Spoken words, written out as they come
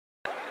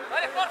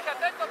Jorge,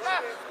 atento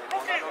acá.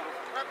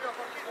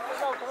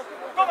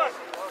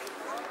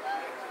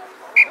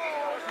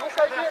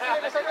 Nunca hay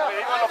que sacar. Le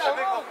digo a los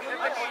pendejos,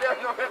 este culiao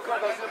no me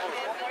conocemos.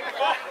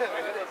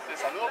 Se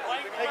saludó por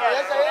el Hay que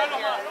ya saber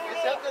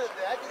que se antes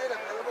de aquí era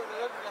la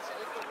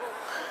selección.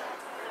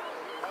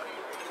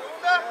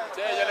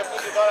 Sí, yo le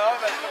puse toda la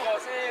onda, y como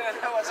sí, le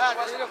debo así. Ah,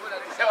 que por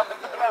aquí. Se levantó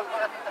la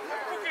mano.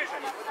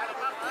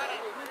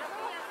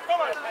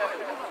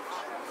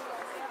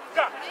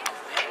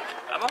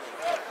 Vamos.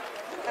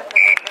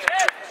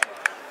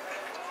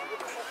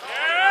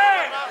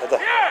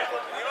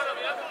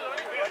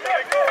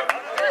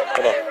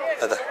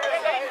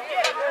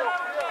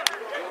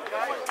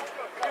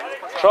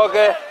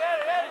 Roque.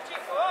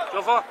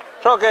 Chufo.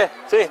 Roque.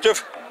 Sí,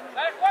 chuf.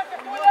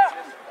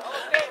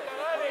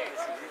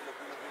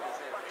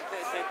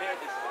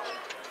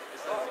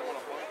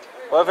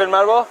 ¿Puedes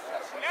filmar vos?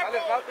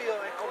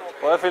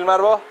 ¿Puedes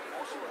filmar vos?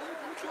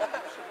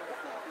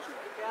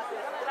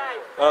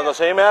 Bueno,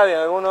 conseguime a alguien,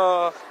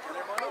 alguno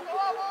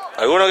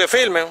que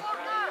filme.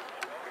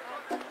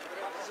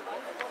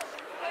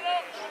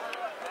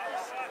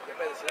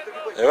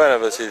 Y bueno,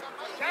 pues sí.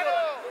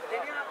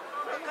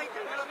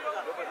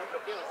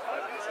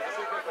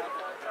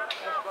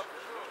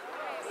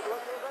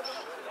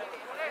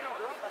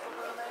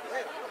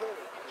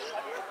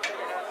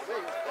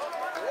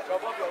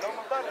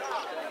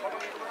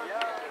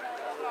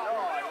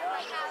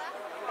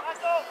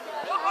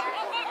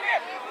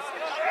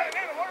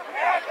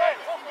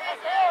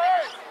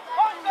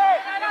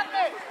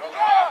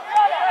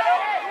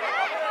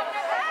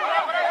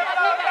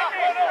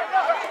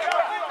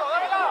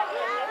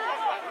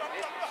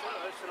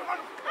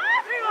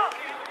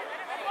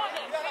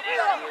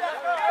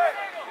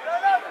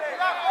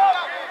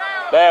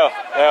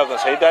 Leo,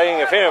 conseguiste a alguien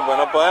que firme, pues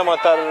no podemos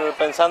estar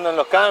pensando en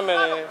los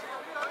cambios ni...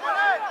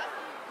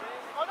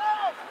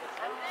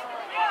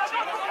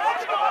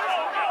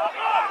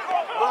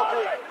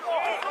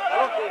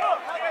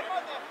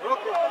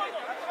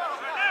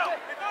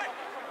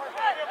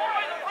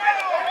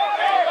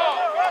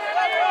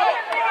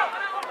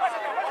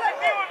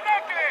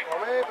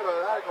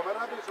 Comer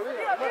rápido y subir.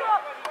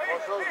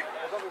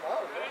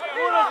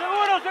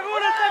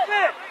 Seguro,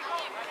 Tepe.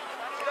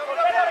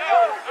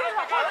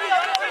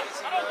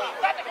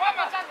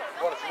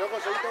 Bueno, si no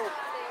conseguiste,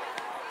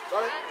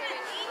 ¿vale?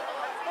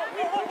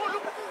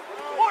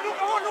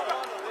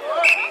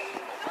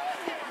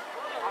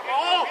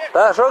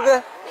 ¿Estás, Roque?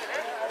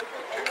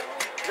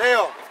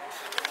 Leo,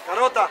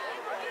 Carota,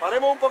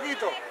 paremos un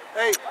poquito.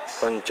 Ey,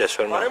 Concha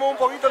su hermano. paremos un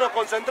poquito, nos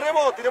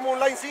concentremos, tiremos un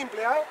line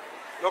simple, ¿ah?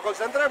 Nos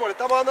concentremos, le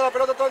estamos dando la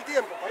pelota todo el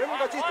tiempo. Paremos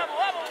un cachito.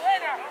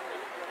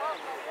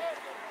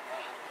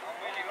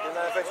 En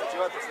la defensa,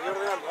 Chivato, sigue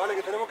ordenando, ¿vale?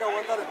 Que tenemos que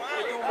aguantar.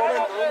 Este es un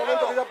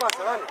momento que ya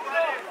pasa, ¿vale?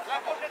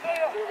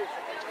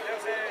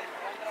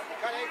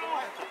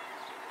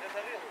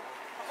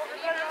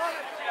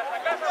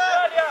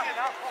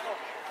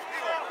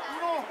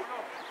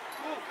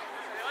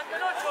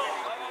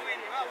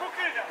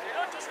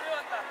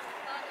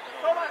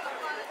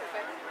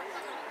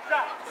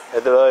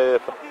 Este lo doy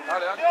después.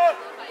 Dale, dale.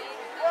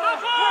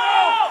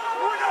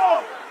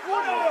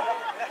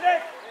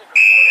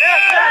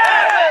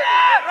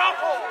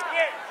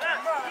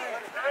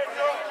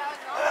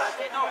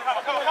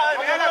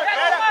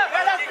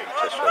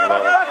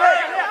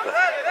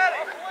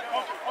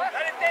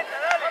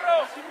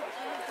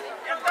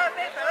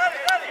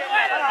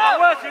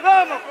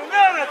 ¡Vamos, con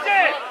ganas,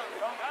 che!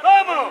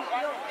 ¡Vamos!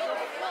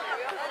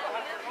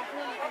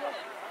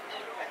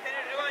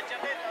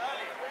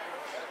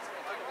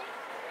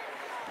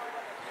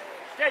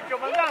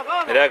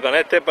 Mirá, con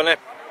este pones,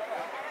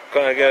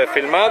 con el que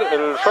filmar,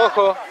 el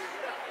rojo,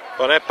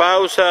 pones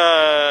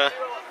pausa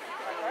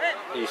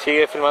y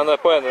sigue filmando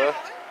después, ¿no?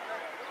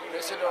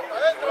 Ese lo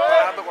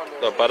parando cuando...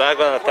 Lo parás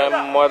cuando está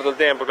muerto el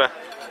tiempo, claro.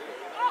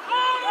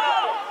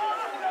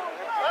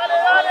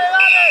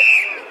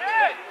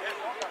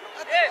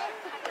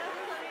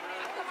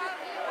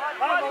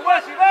 ¡Vamos,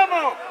 Huazi,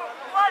 vamos!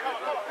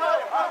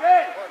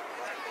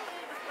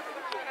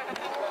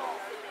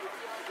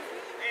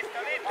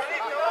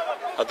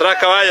 Atrás,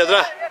 caballo,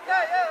 atrás.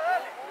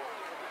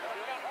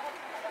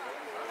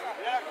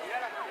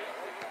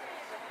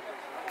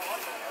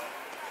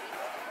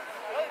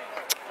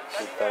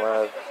 Puta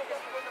madre.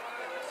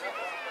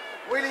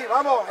 Willy,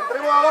 vamos,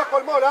 entremos abajo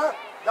al mall, ¿ah?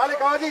 Dale,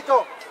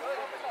 caballito.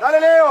 Dale,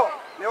 Leo.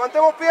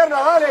 Levantemos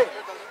piernas, dale.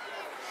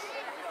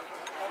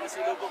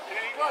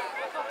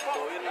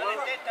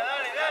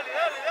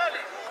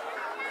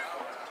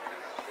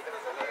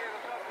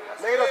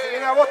 Negro, si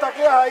viene a vos,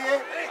 taqueas ahí,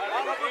 ¿eh?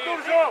 ¡Vamos,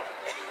 Turcio!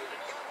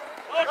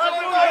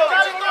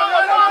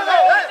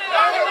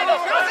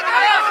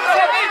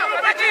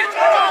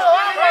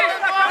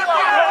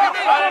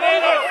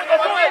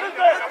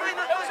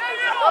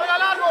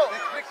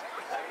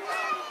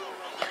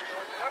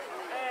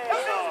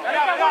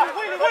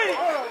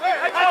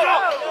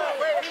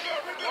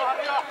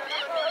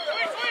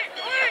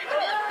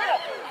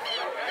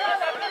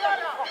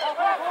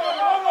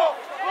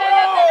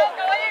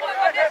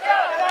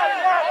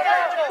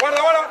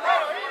 Guarda, guarda.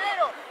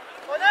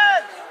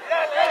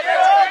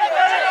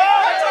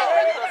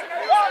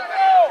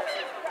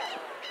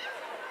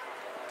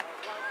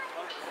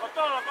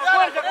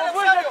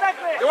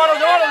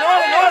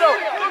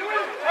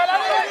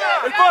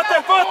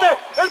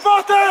 ¡El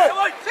poste!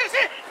 ¡Sí, sí!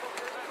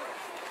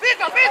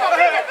 ¡Pica, pica,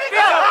 pica,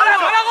 pica!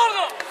 ¡Ahora,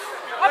 gordo!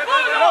 ¡Al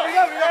fondo! ¡El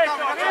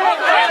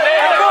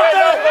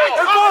poste!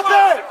 ¡El poste!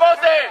 ¡El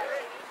poste!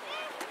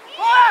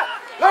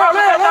 ¡Leo,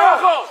 Leo,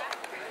 Leo!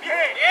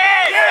 ¡Bien,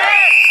 bien, bien!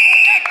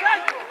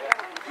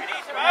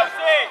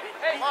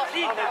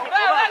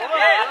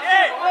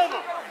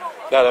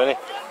 Dale, vení.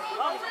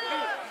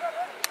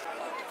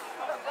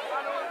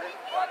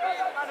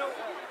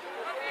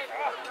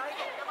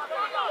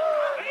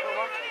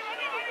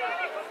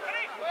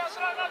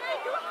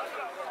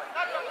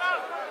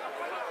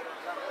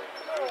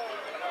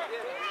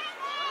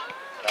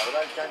 Habrá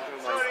el chancho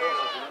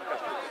mariposa que nunca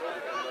estuvo.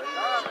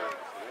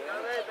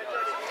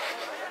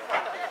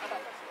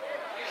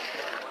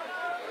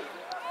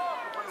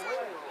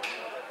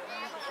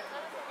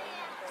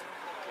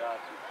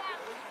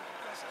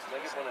 Hay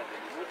que ponerle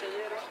mucha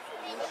hierba,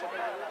 mucha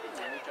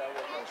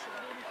agua más.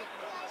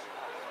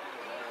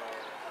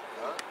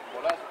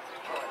 Molazo.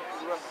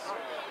 Cuidado.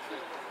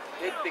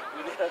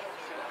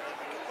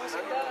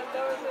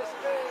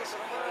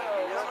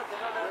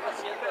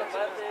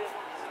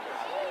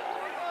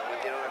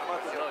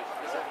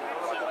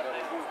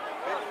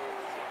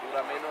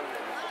 Dura menos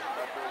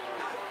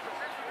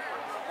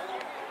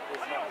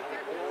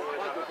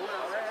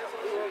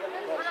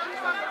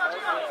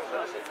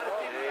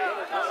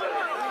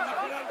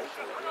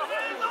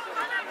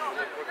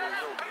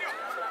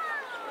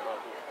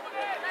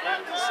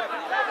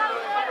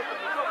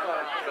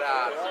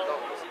claro,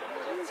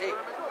 sí,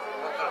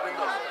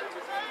 tremendo.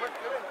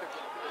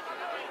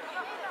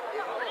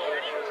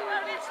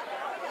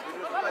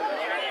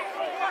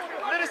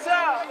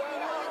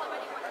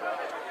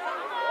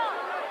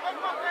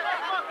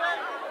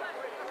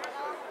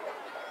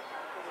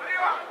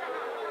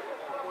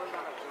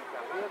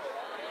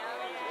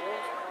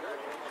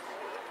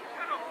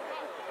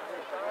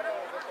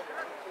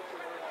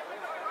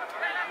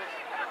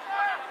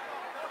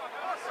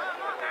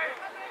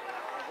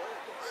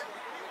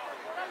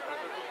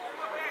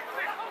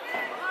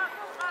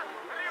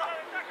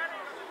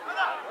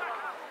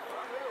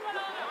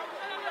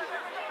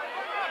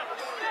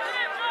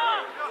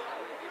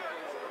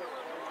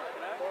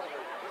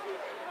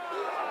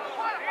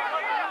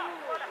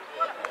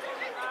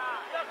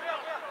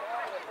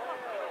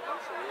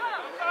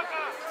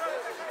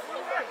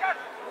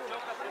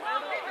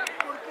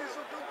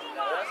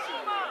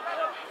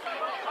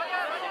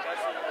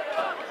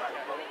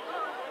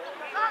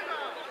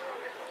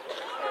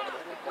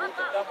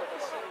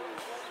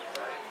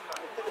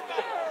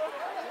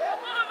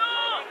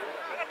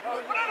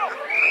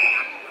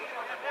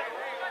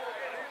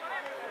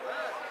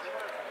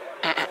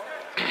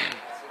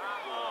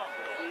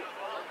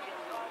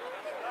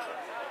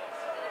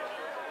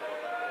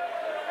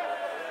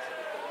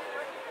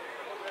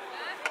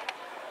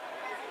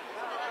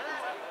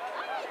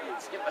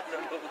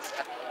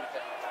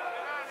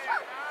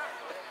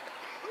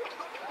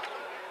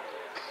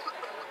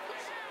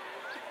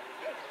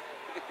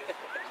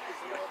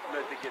 No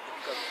etiquetes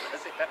con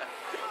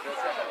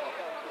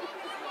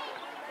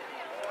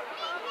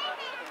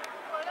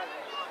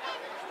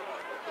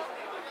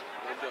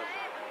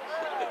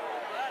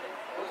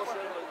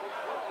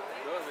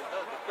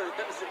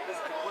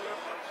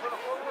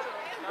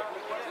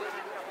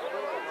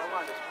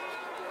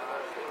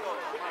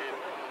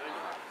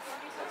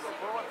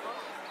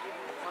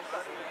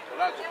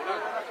Polaco, polaco.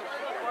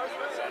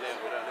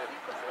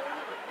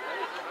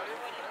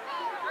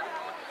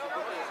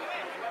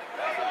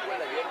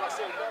 La hierba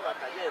seca va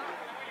cayendo.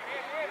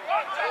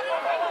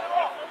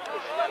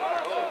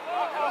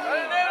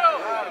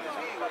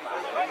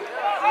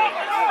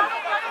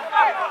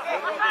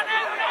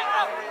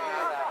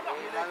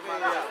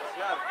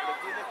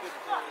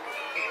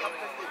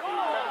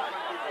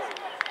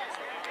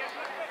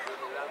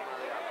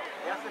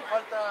 Le hace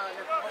falta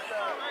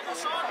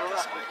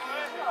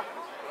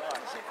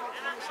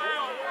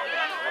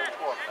No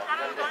importa,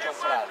 mira el lechón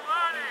Prado.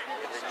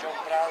 El lechón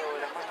Prado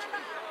era más chiquito.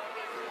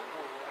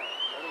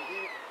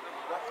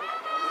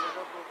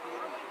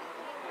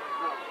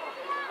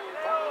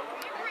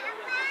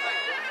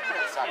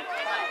 Exacto.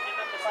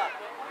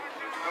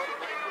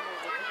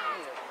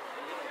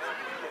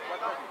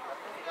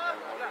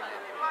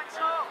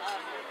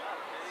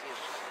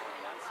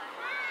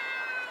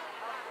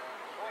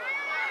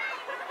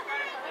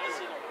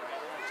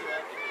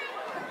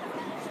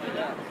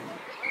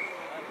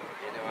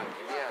 Viene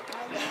banquileando.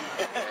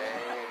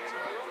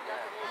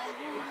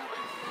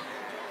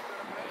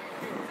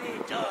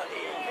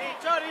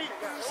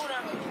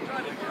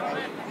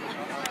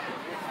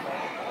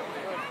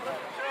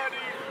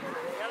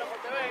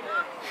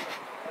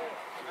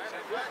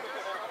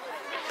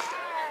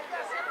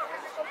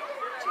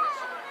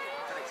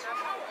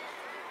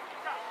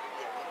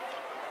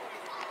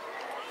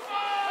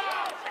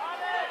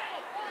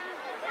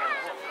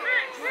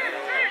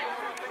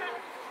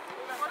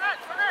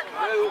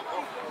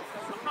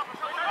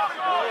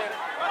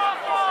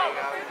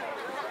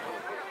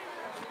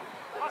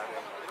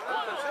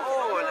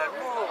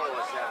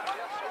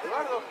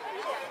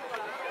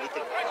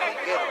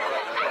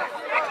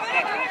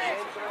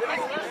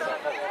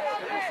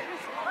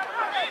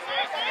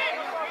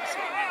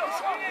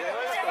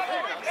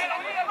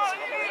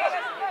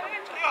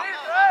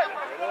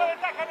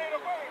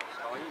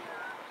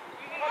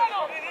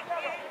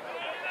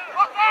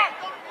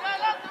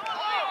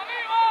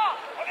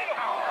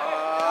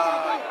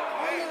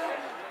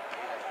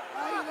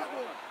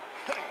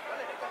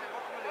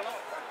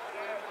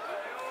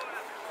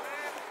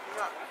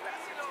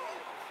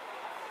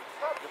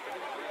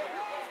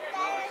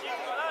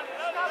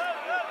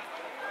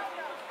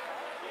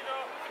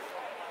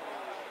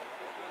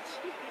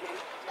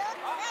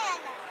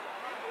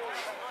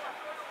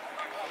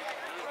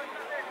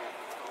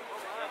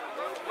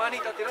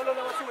 Manita, tiralo a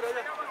la basura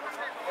ya.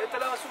 Esta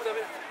es la basura,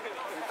 mira.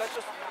 El tacho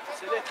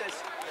celeste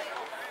ese.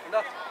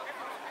 Andá.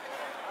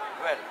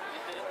 Bueno.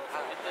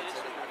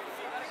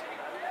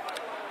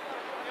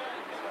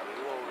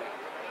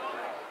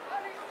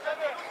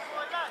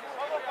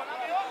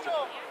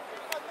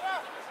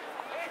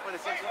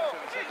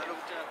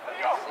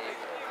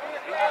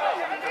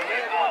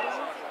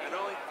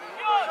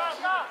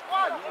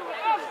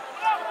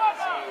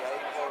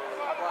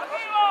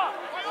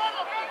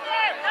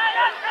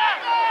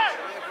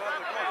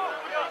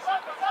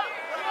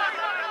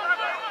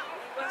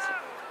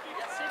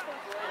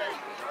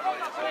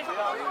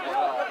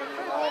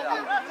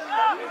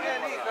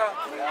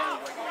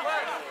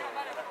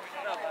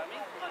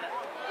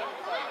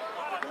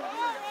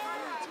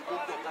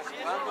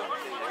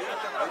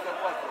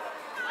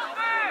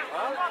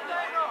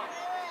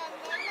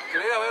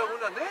 ¿Querés ver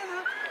alguna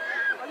nena?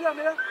 Allá,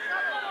 mira. Me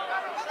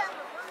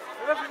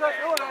voy a fijar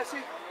ahora,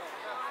 sí.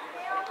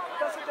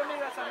 Entonces te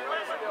miras a mirar.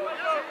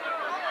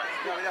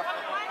 Mira, mira.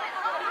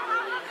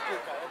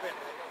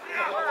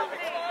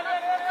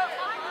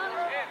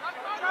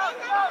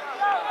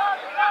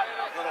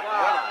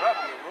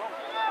 Rápido, ¿no?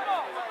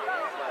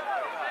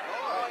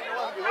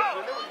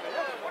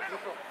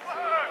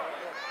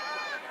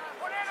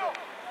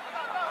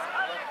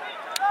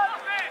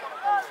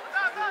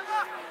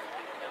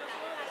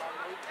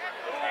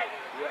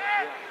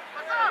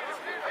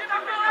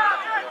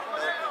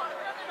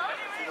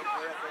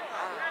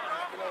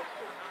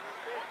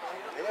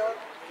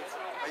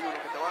 Hay uno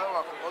que te va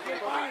abajo, otro que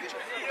te va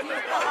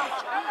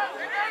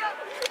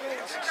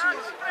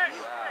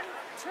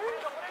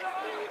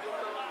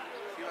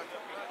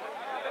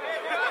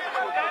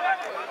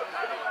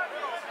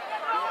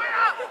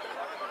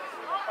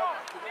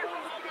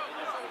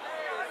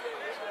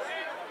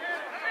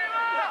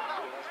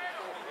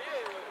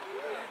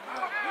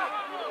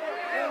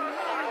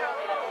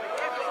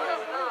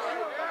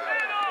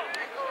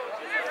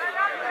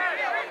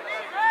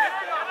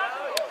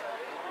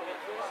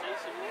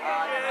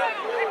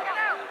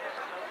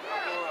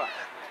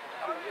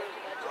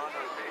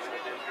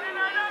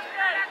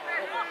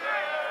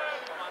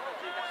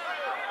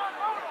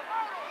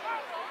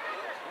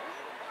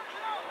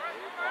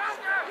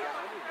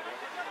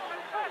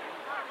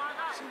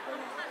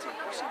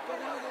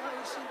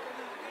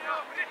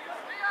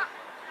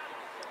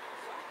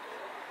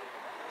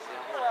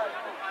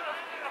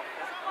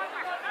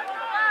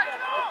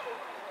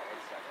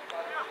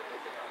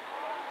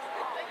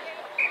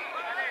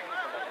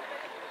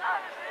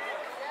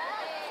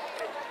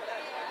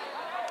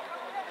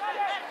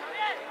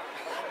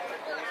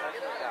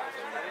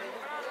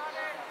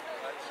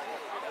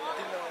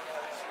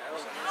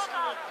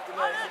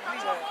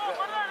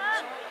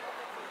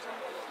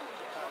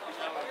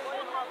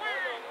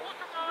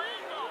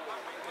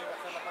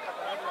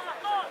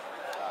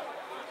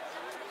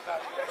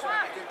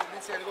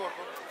el gordo,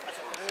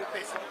 a poner el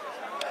peso.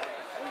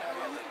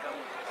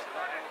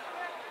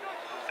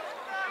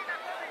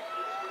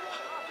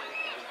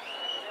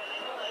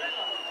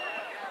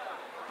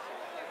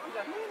 ¿Y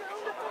las minas?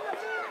 ¿Dónde están las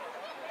minas?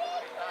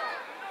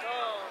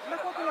 No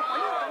juego con las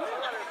paletas, ¿no?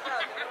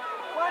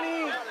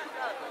 ¡Juani!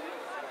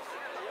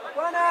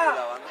 ¡Juana!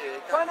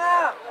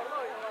 ¡Juana!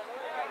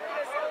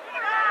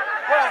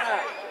 ¡Juana!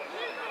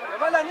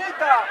 ¡Llamá a la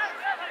nieta!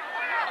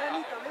 La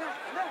nieta, mirá,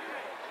 la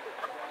nieta.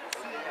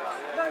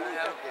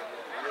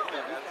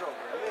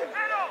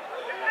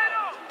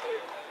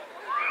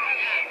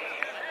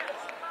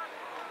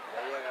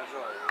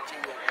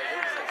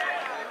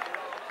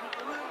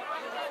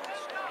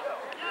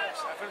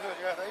 Alfredo,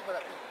 llegaste ahí para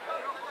ti.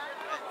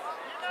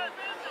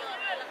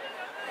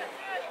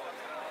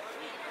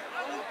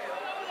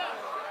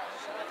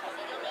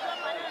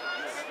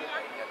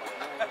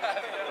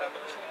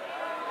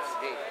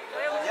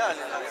 Ya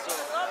le lanzó.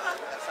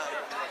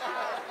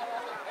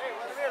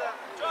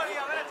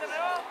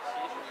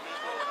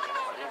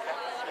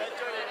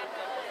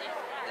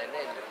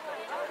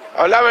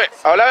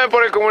 Háblame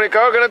por el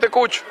comunicador que no te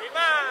escucho. De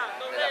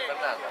la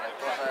Fernanda, la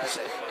esposa de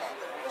César.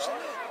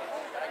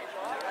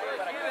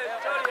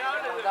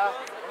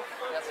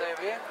 ¿Ya se ve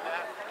bien?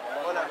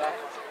 Hola.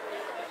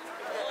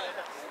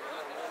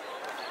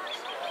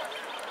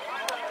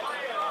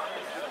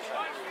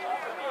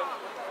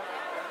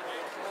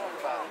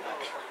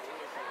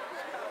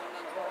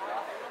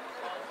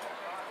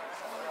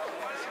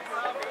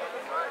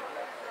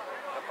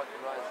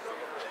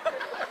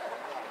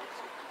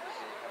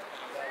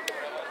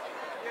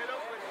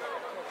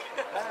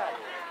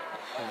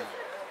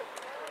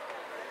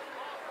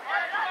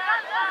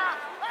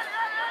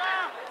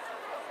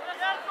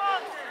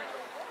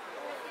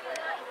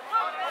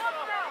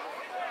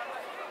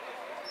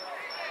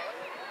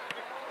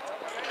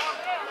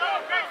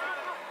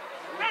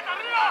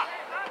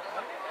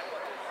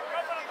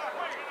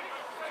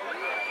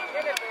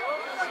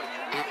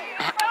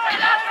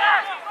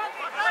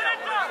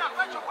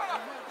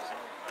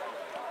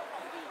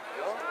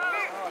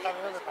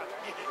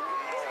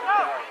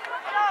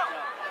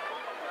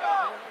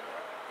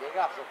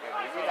 Llegazo, que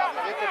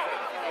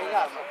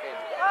llegazo,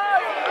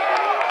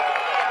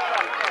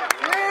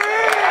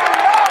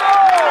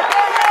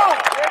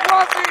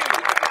 Guasi!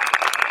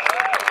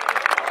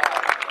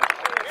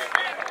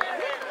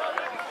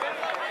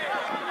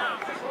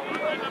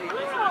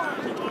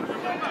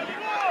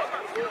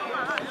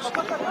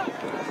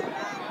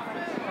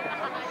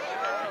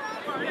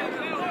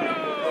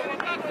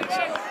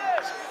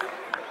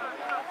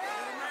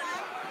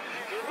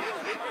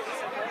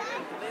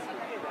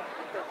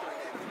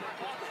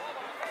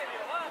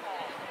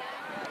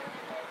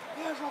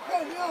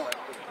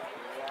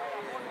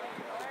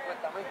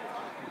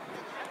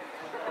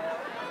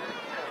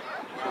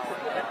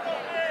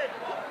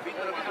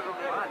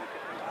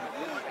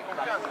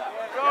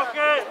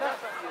 Jorge.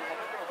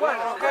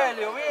 Bueno,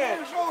 Rogelio,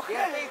 bien.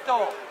 Bien,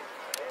 Tito.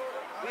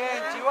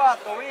 Bien,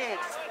 Chivato, bien.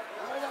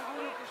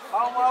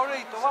 Vamos,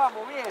 Maurito,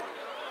 vamos, bien.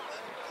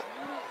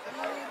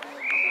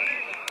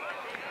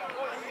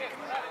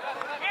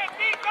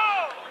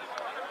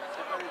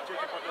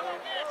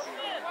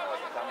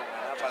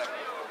 Para que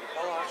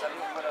todos han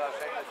salido fuera de las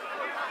reglas.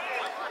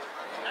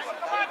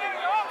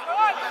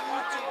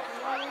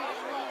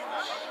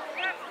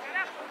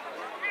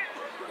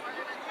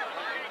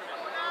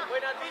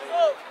 Buena,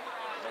 Tito.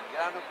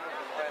 Belgrano creo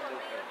que juega en el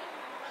Belgrano.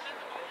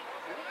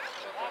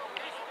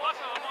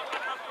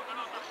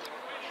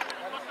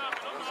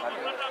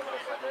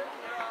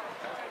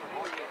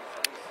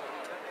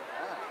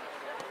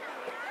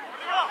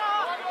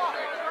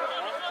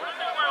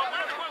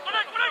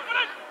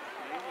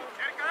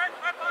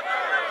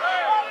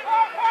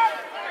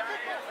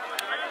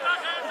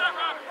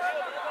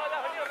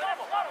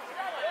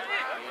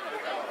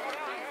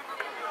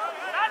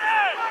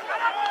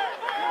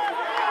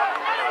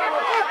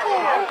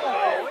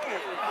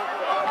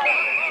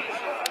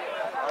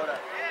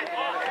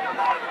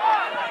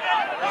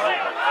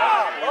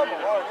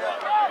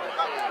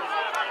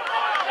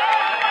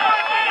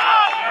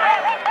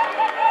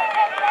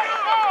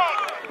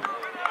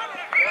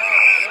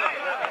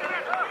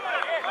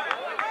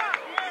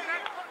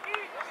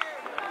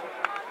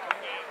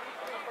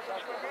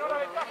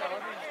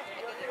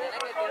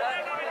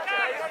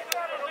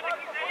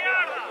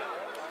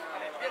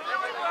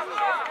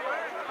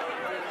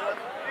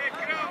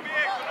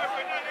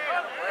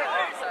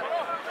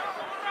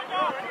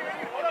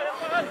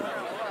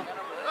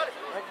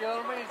 Hay que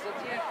dormirse,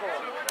 chicos.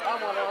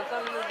 Vamos a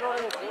levantar el error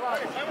ese, vamos.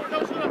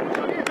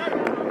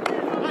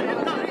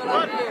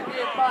 Bien,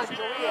 bien,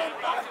 Pancho, bien.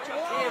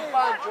 Bien,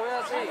 Pancho, es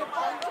así.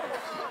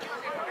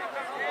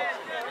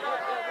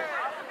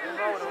 Bien,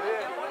 Mauro,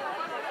 bien.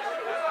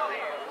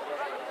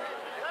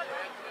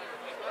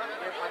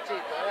 Bien,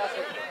 Panchito, es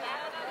así.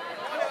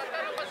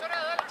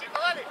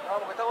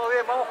 Vamos, que estamos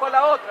bien, vamos con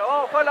la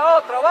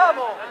otra,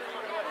 vamos.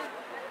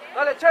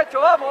 Dale,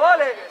 Checho, vamos,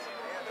 dale.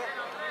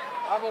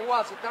 Vamos,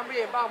 Guasi,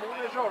 también, vamos, un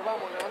error,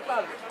 vamos,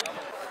 levantarlo.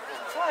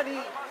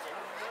 Sani.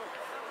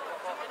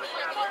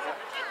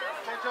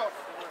 Checho,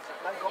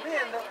 están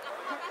comiendo.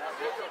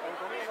 Están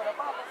comiendo la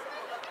papa.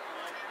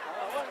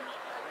 Ah, bueno.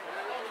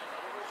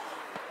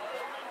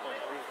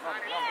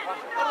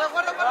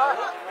 Guarda.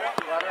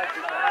 Guarda,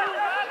 chico.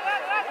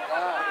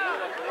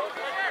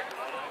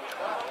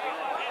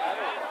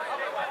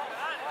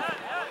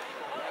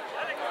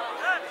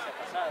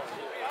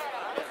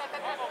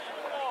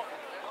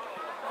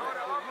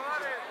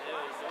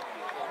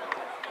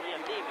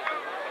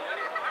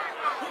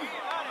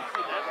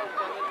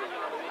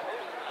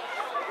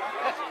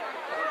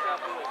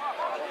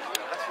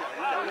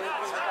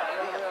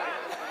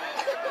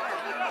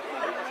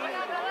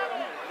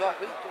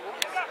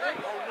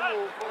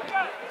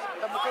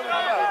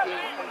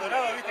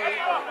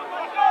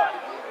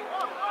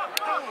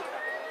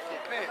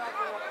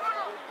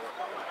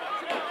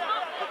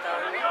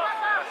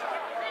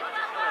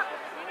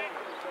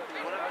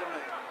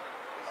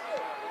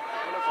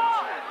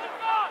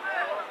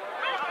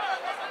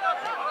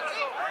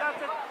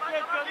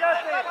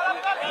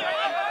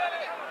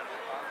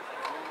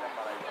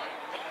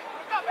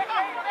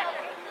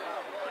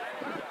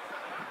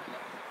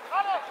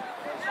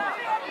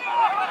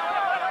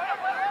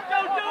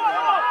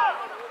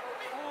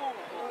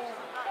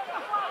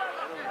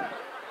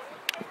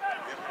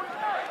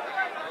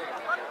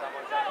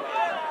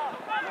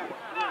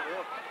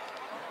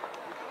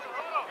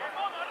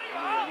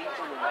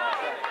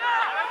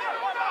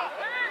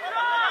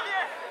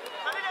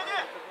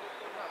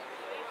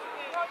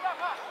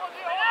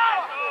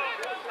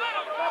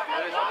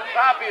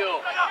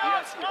 ¡Rápido!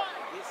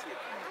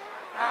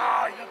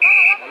 ¡Ay!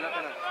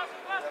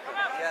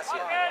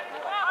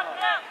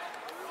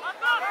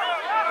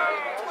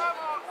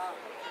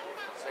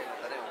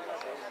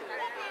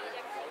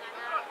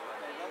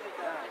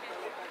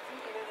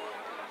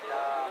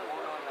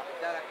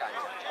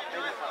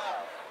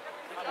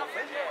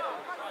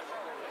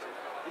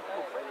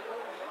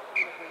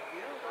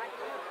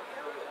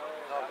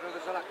 No, creo que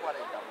son las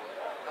 40.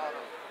 No.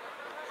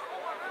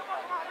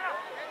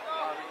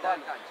 A mitad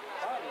de cancha.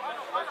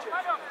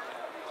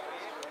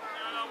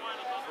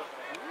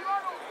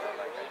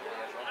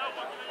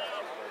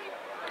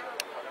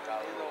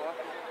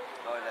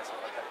 No, le hace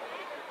falta.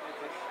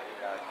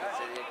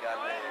 Se tiene que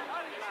darle.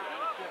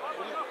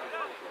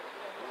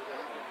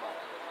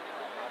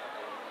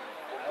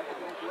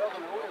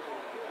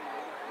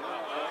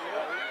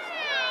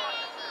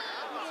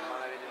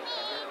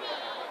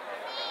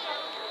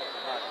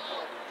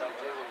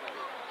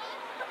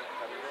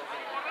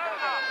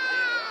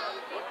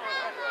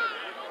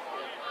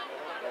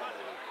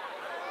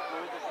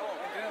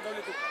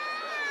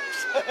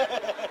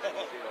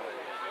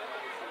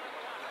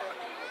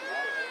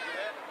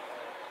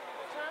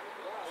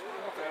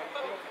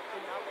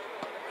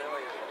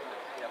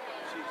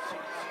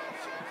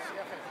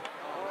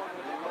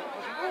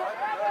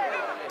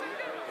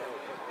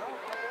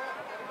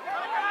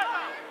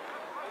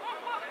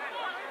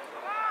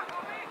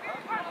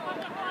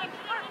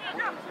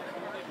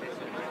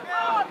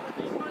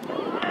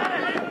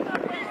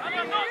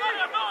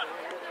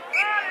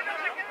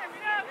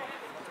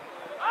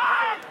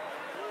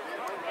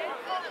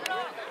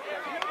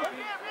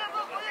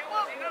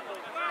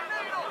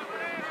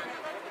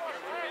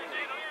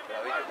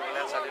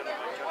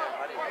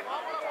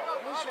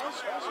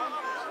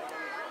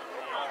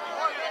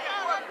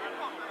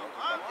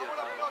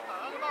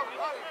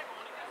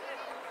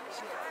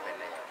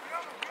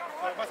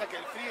 Lo que pasa es que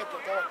el frío te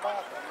estaba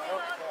pato,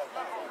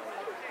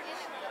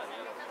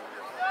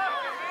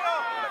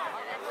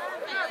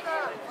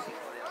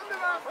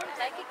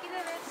 ¿Sabes qué quiere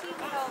decir?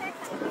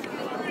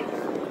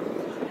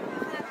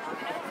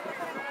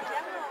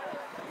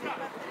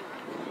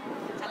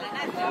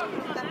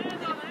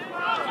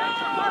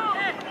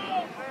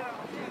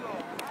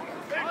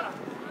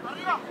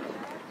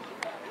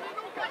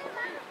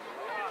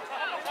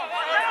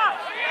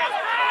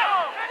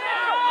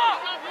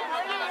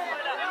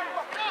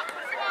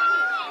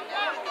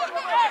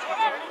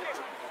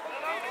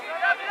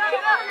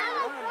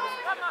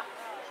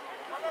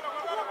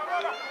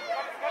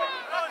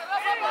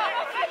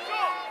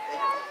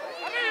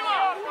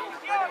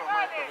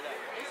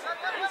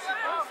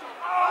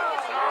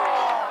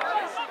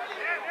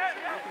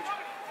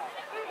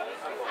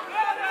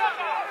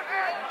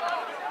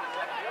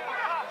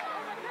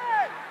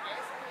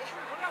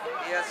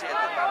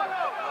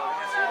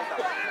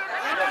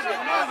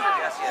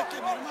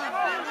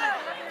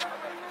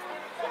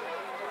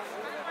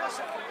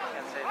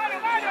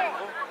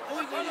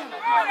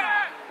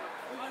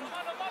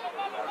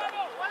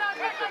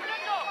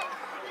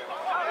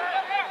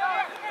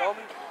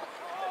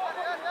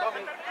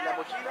 La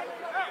mochila.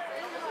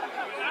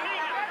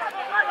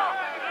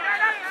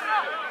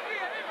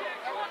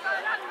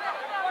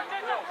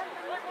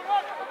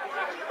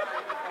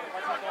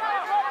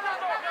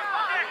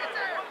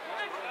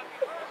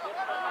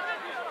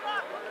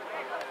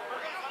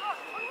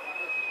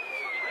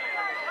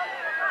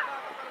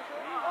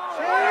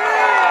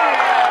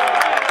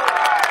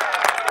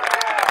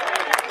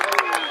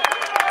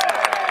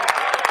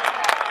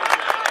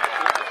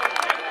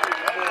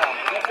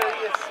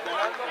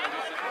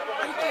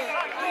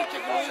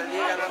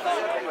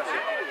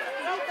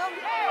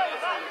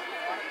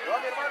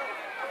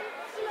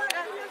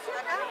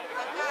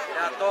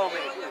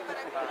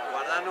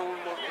 Guardando un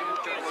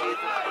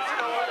chorcito.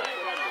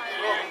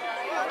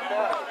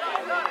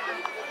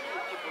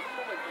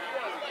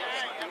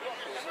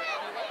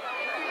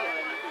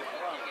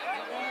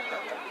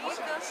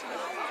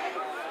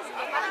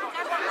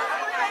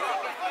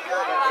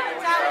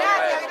 Chao,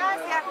 gracias,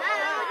 gracias.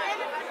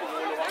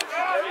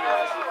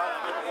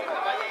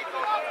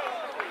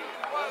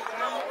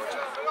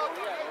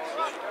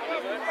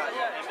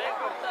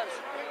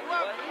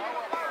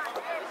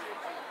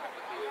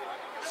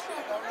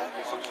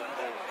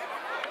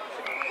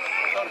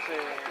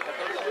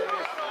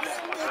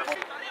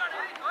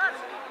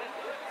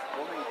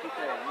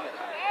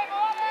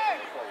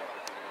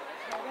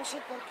 No sé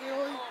por qué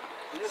hoy.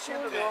 Yo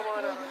siento que vamos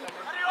a ganar.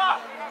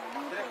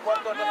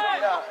 3/4 no se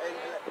mirá, el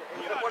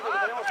 3/4 que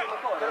tenemos es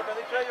mejor. Creo que han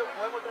dicho ellos,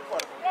 podemos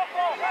 3/4.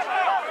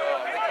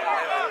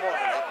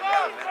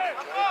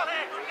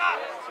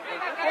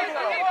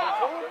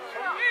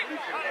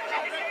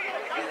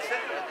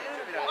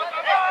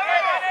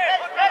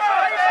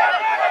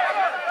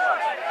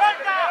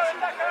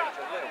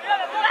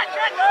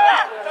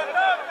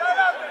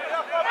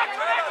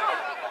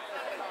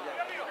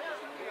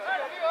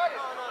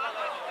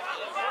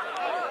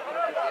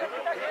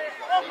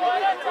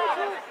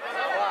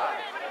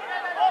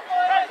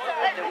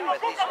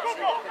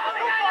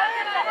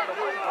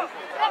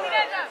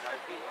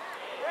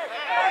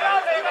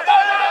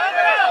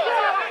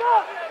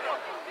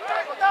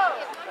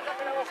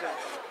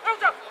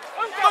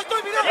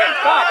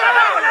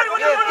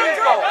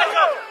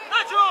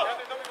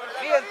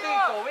 Bien,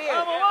 Tico,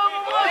 bien.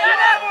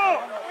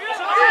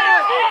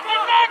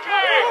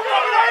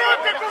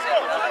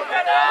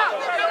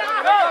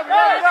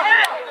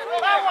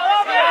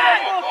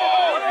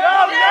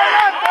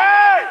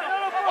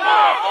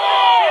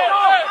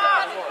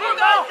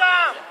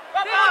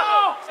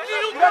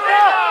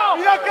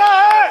 ¡Mira acá,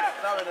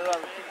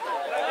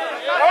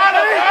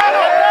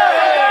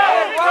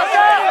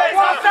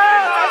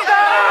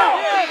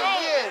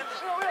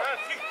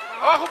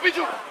 ¡Abajo,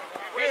 Pichu!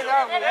 Bien,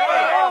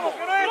 vamos.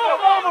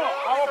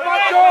 ¡Vamos,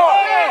 Pacho!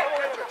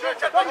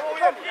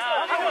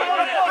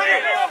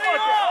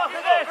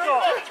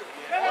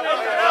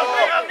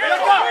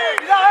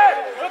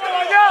 ¡No te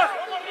vayas!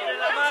 Miren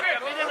la marca.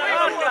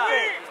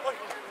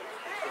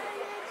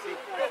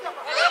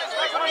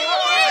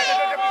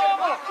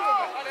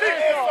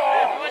 ¡Eso!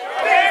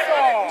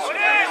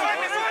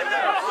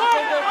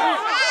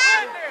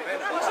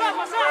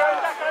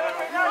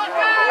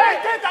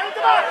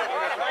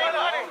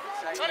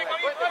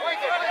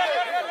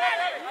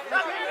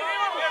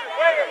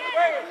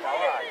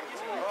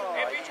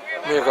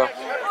 Vieja.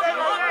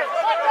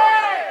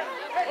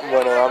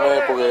 Bueno,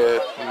 dame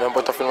porque me han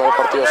puesto a filmar el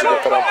partido, así que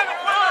esperamos.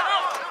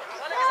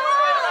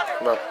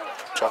 Bueno,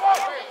 chao.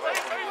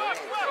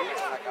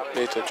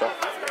 Listo, chao.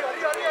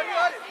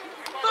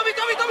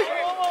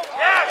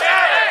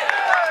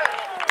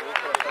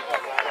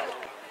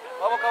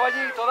 Vamos,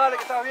 caballito, dale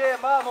que estás bien,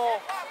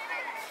 vamos.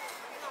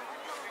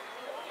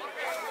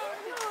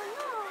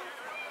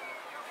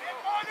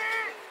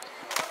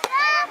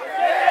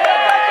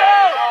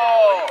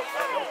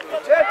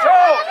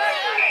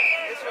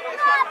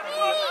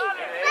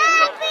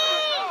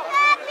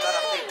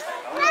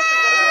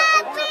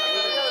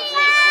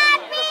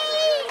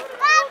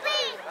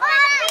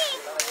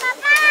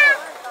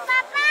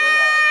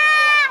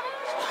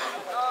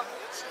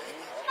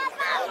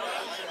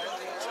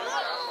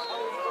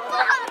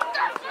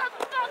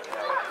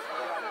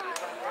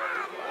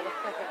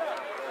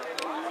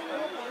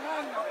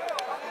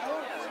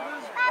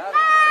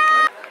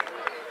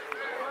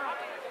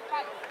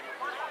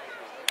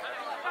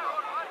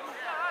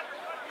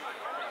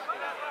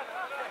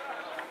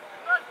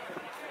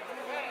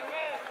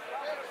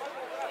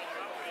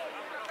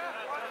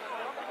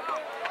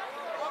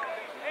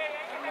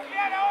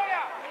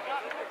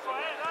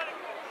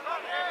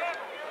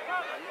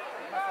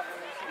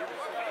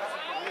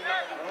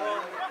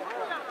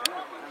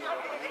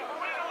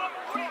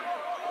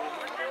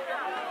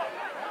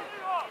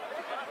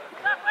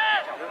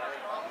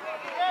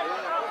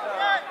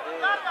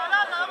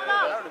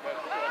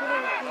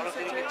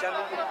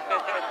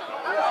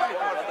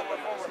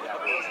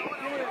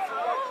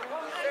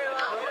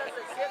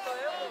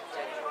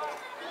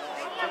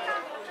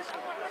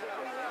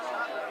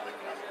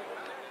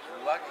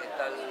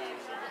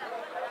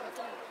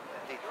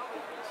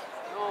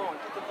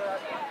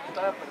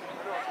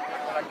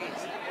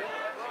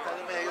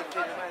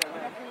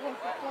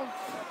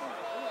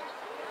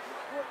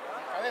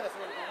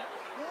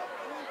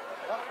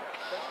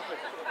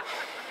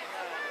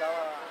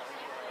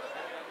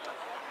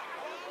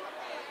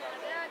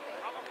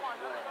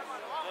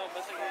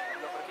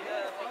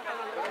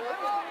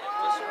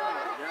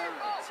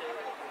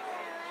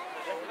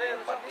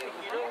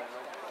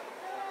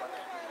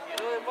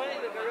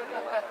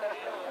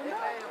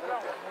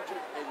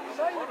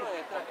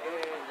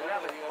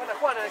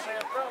 Juana,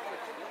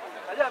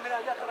 allá, mirá,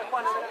 allá está la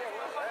Juana, mirá.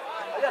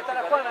 Allá está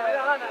la Juana,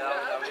 mirá, Ana.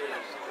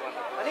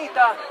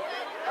 Anita,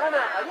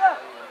 Ana, allá.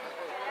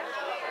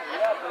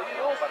 Mirá,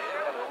 pedimos.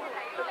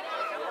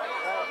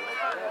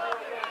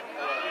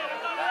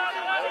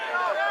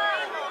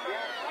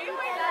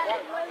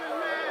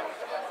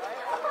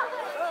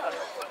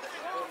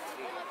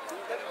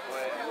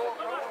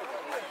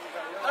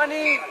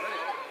 Ani,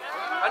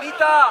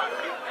 Anita.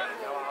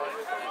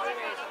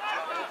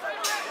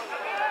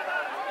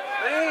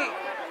 Vení.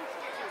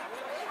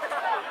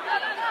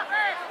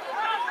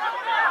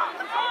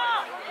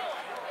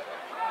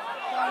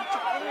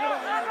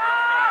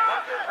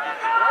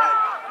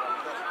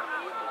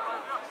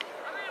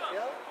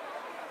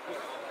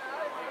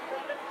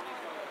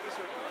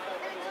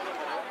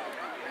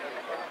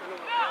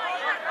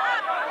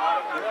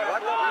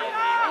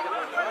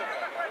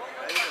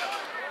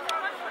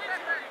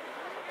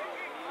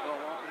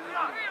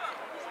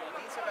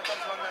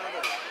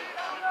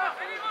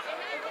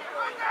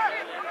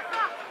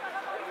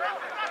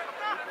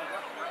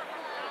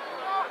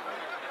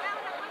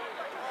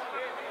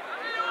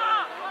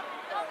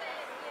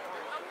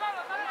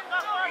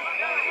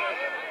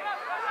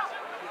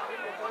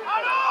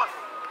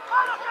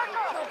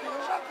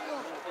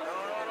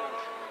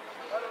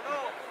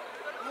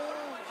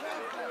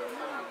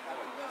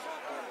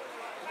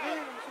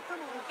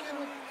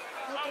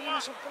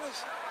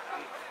 Sorpresa.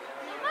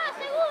 ¡Más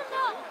segundo!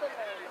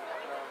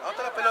 ¿Dónde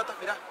está la pelota?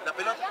 Mirá, la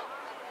pelota.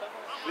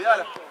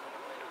 Cuidala.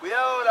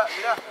 Cuidado,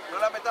 mirá, no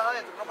la metas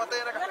adentro, no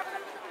pateen acá.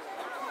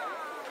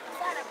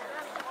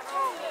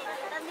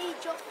 Te han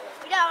dicho.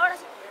 Mirá, ahora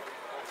sí.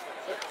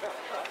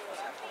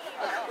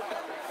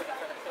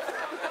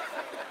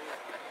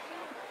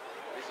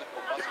 Eso es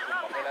con vaso con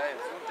papel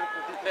adentro.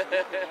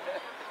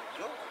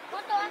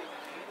 ¿Cuánto van?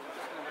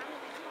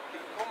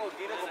 ¿Cómo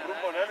quiero comprar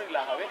un banano y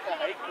las abejas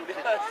ahí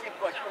cuidadas así?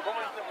 ¿Cómo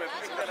se me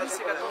explican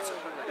así?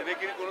 Tenés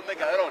que ir con un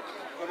decadrón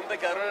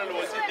en el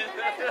bolsillo.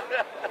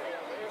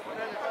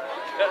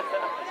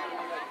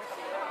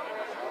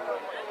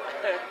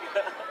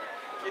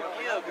 Qué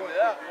miedo que me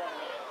da.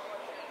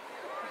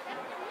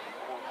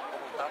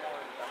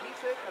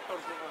 15,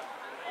 14.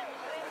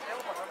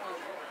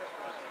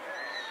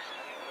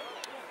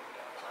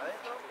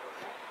 Adentro.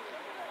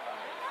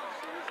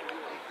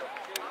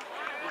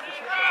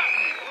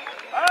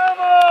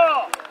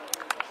 ¡Vamos!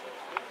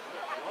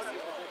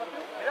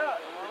 Mirá,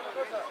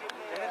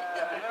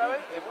 la primera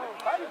vez que mueve un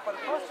palo para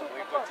el paso.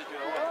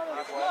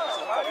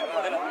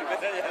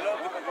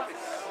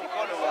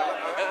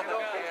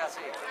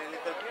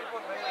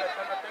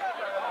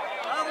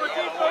 ¡Vamos,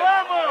 chicos,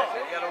 vamos!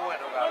 Sería lo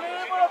bueno, ¡No le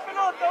demos la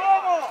pelota,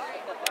 vamos!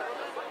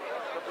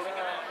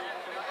 Gabriel.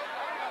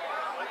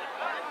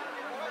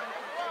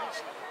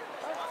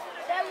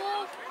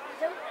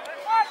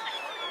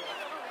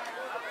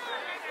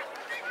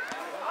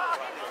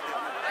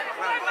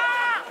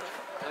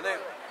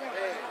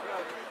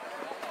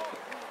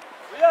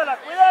 cuídala,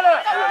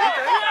 cuídala.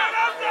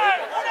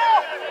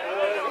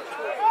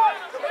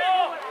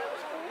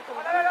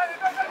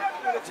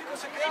 Los chicos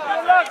se quedan.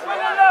 Cuídala,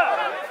 cuídala.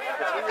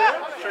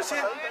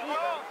 Recién.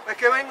 Es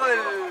que vengo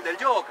del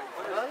jockey.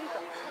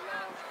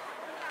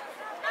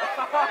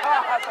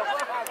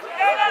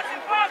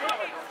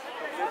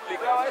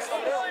 Explicaba eso,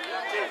 Leo.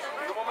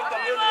 En un momento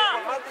Leo le dijo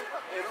al mate,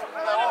 era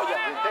una olla.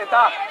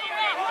 Está.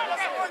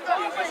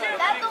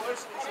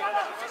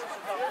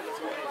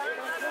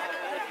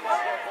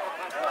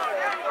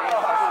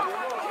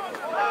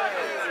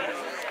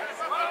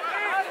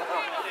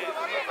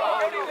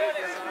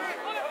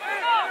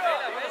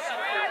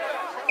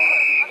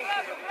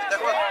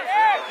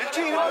 El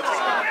chino.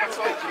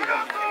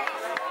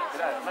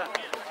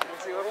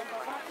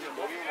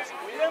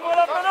 Cuidemos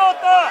la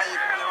pelota.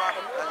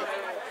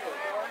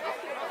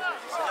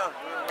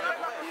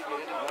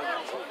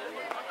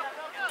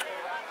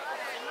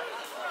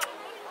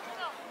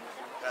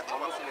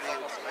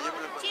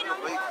 Chino,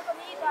 no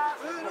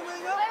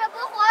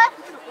puedo jugar.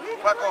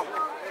 Paco,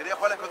 ¿querías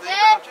jugar a la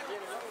escondidita anoche?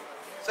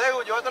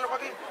 Segu, llévatelo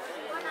para aquí.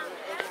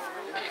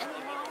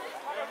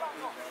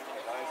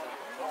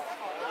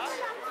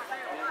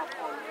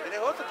 ¿Tenés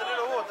otra? ¿Tenés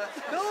los botas?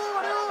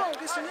 No,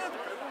 qué señor.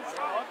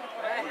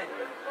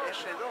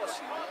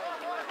 R2.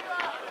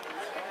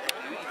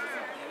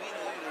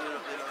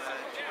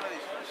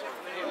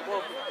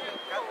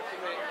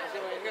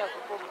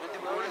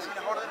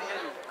 Las órdenes y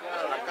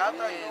él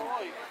acata y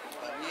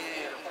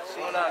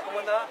Hola, ¿cómo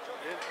andás?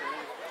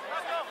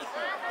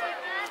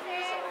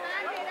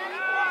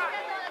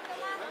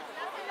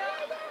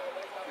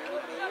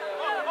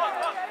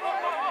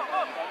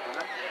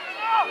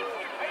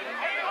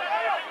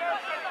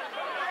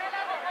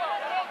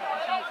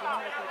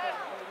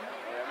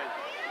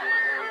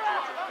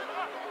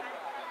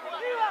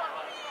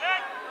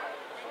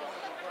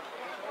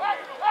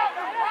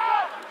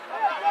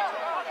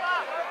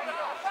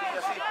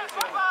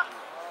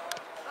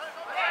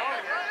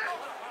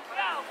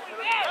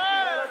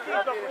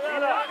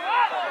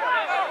 Cuídala.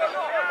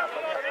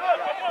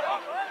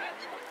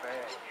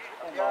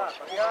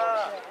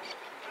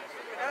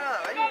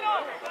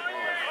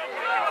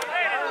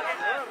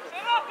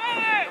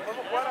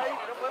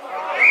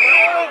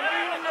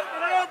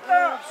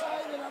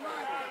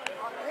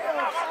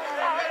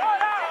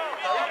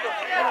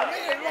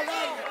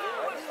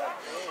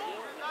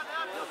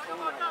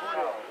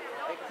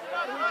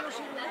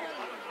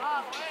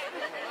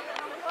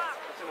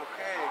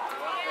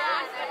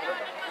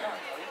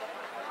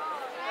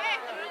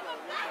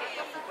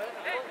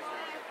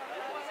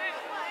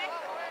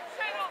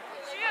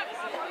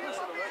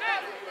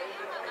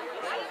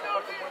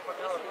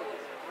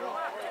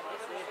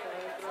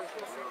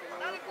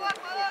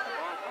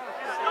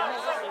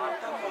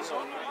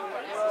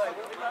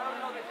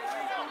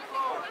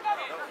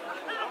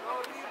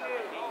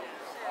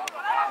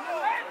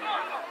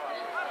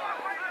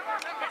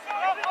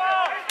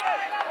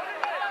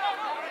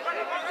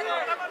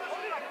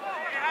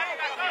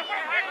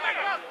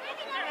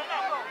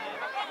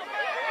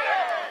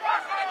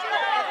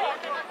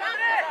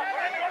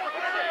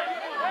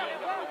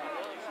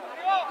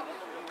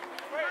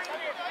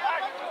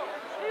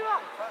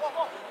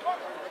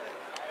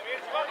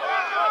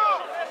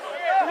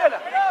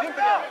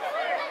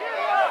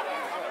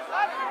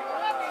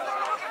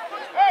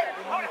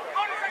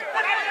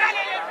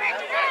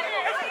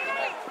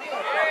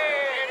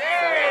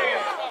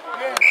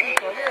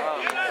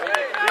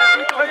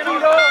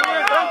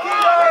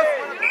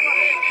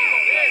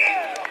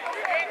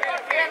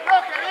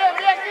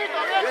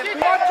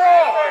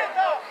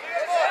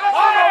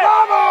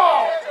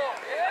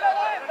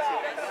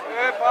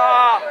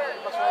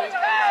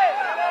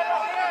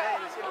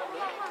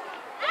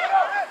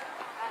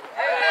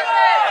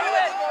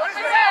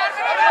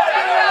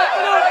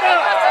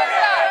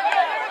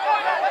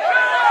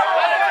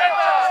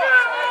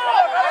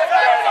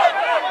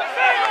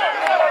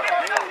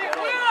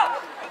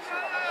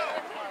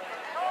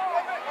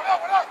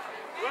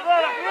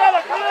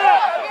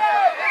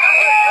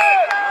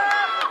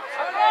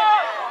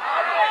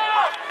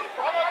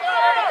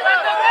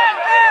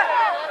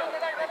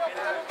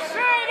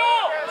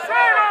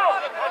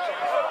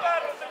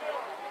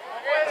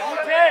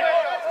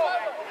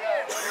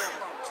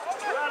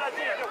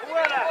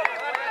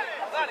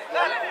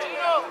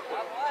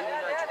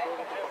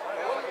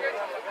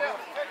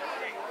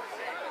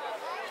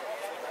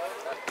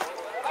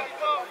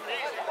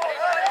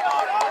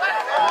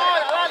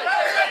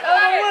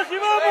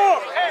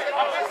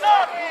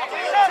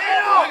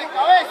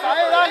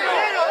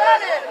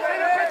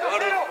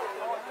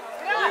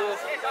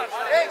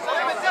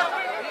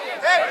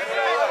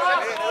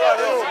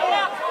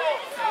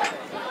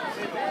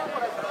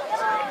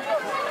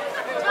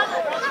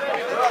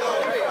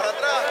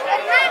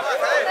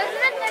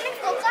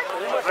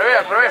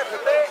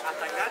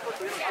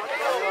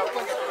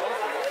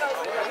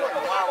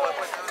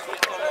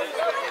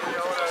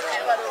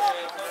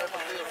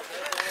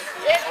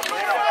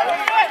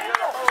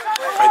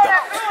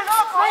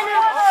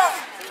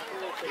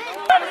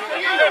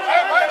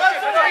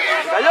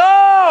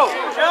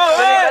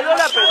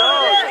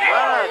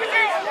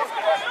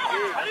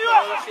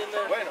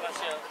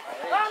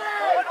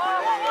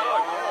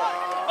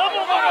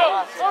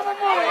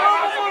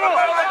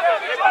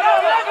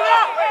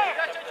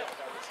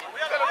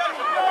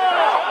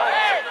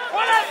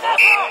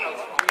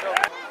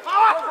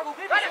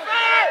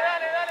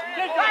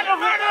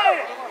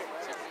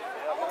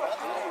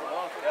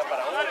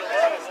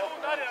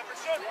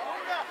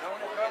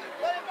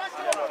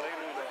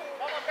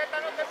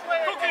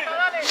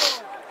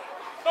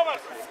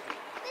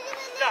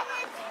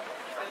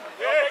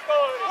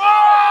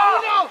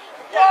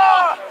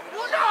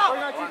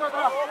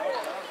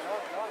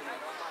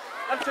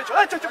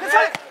 Dale, Checho, que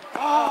sale.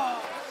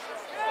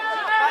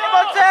 ¡Dale,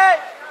 Monse!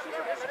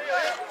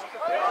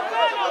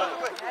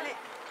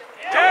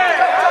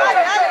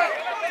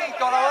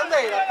 Con la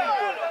bandera,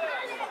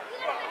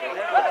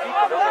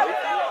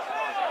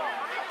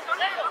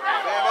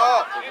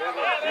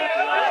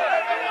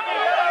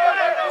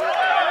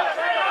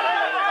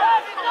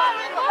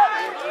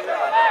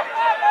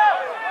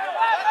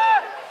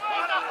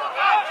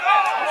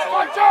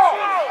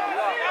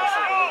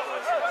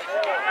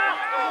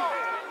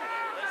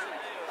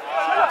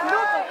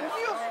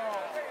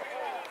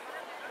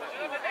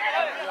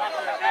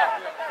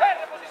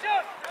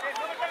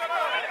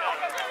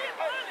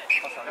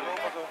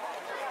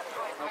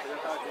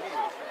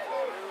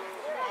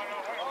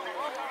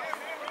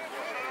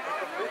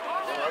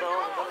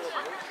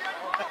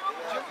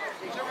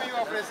 Yo me iba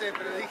a ofrecer,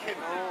 pero dije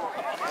no.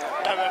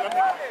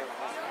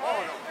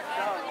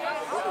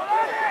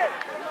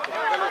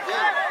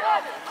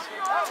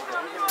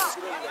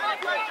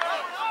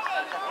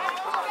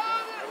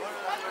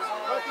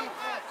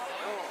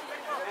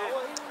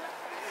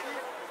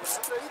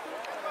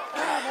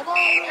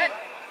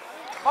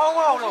 Vamos,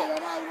 Mauro.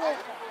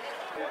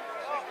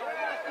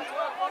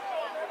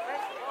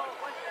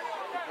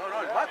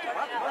 No, el mato.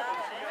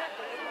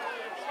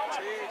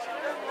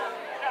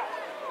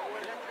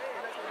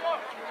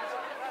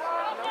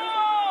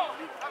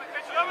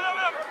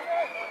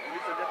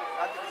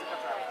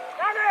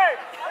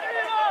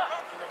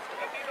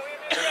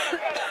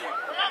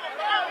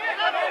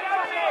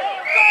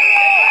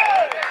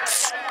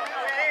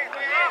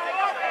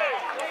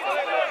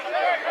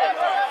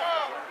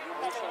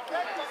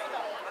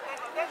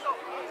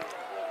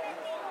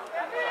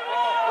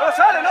 ¡No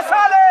sale, no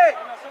sale!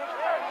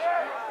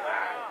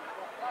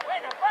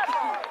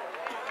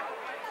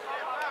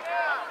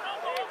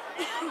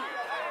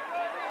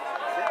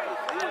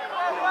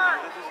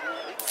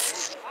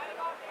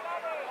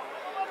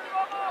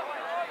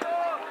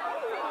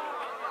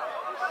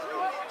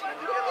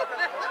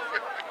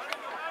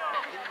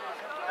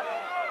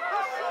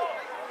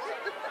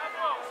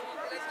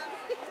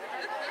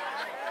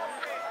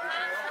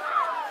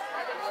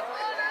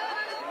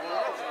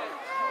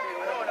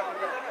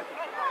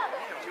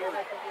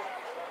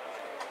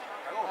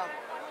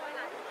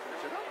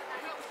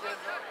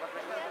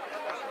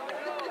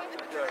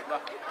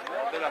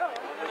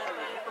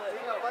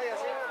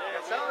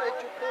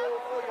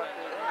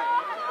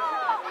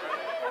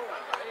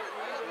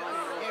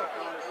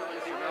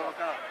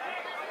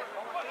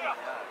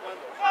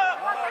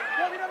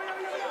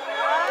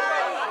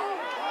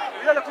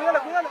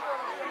 Cuidalo.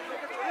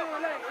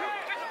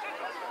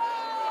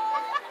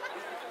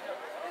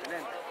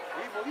 Excelente.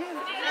 Muy bien.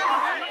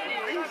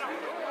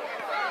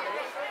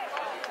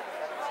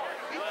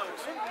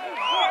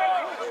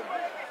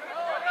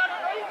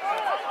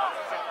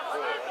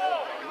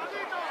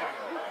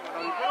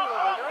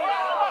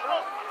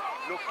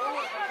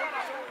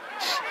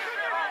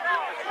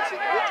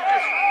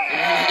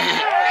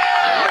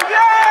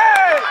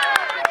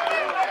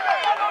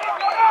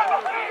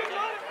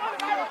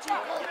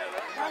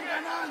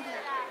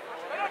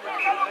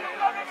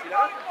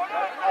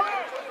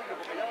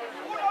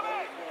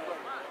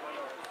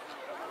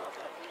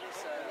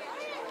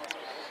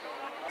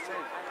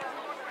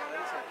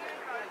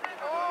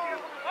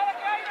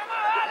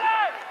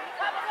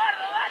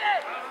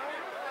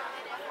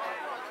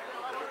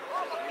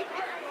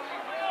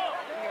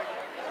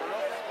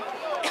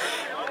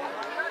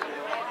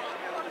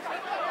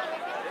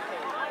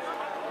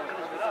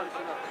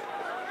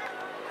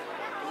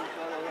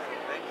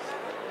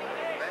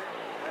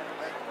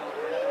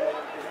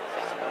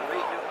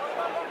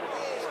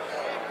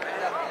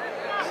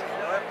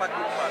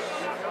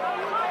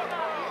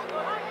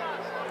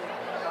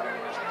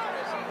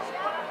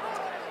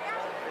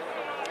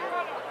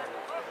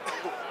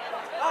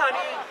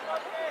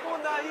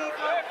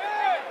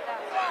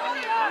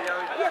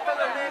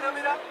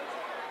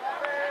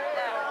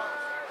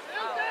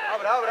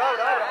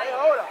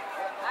 Ahora.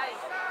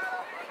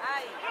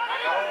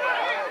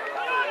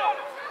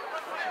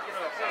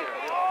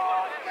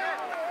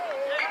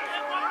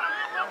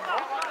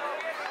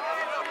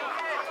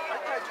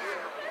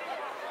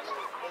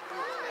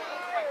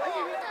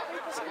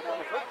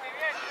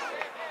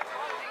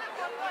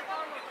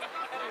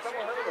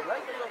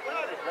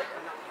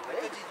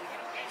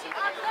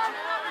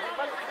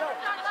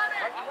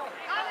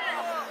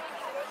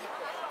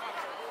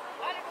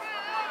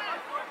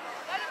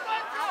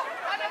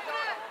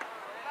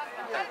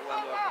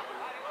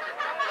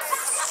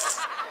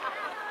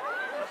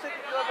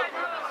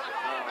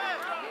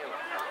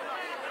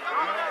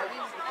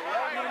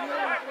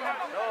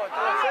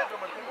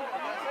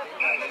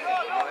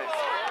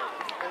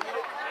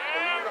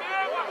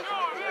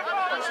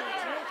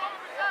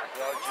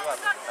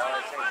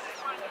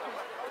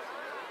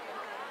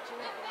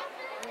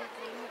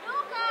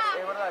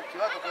 Es verdad, el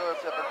chivato quedó de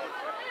ser perdido.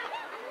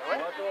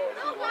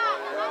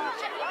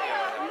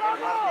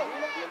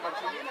 ¿Y el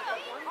Marcelino?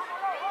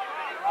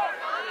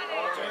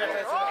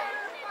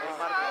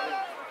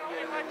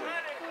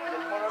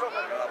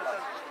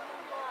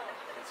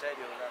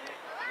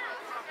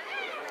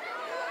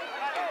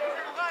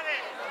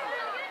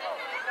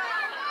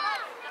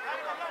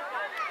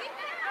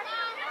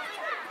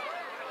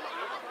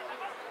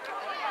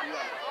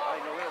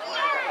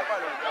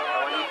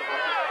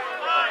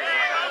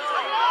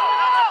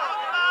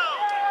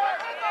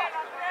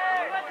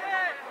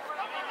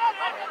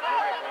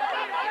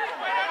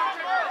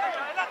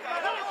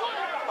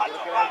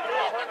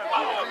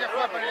 Ella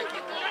juega para el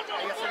equipo.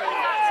 Ella hace la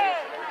diferencia.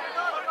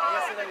 Ella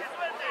hace la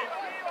diferencia.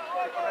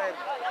 Hay que correr.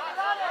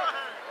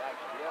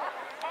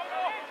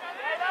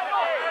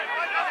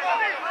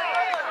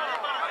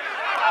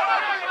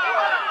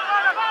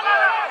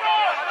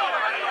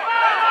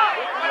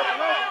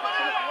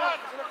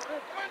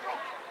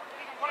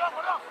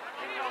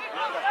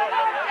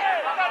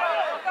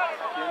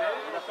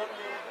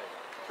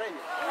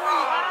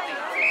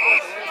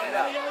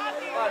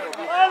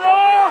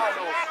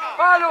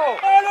 ¡Palo!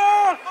 ¡Palo!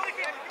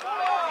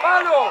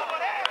 ¡Palo!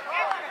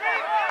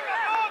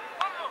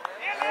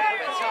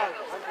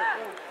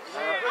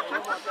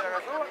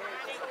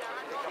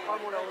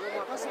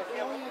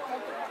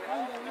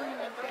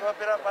 No,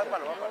 espera, va palo, va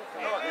palo.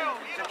 No, el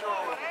muchacho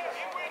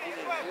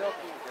tiene 22,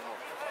 15, no.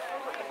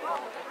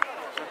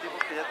 Son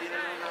tipos que ya tienen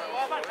una...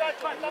 Vamos,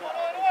 Chacho, estamos de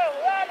nuevo,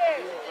 dale.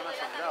 Son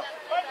acelerados.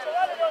 Pancho,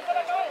 dale, levanta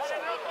la cabeza.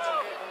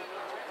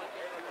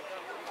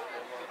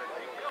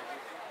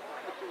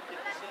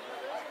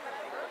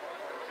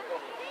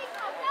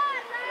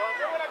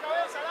 Levantemos la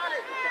cabeza, dale.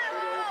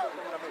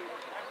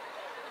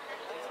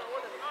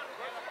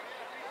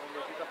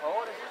 ¿Necesita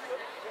favores?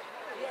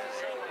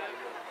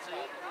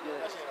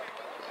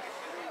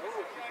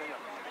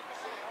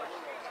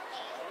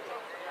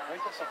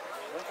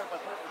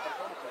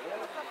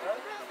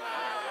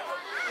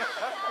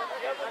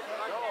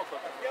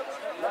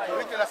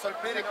 ¿Viste la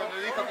sorpresa cuando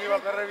dijo que iba a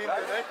correr bien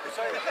de esto?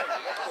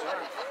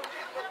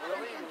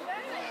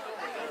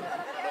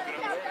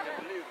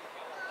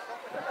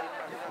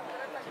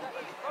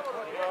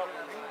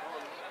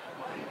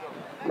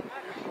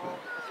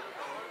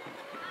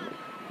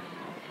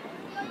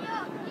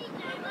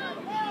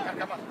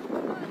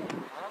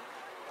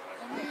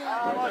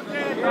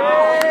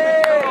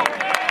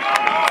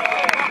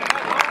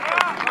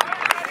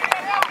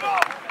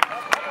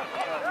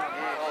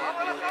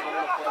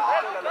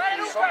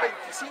 Son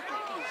 25 y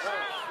 15.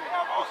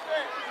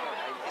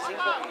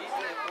 25 y 15.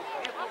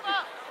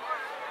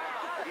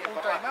 Un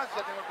try más,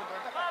 ya tengo el punto de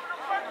ventaja.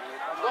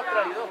 2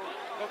 try, 2.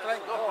 2 try,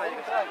 2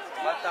 try.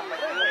 Faltan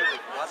 22 minutos,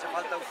 no hace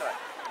falta un try.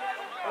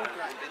 Un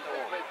try.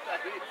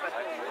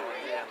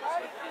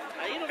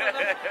 Ahí no me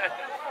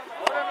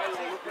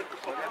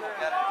podríamos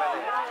quedar en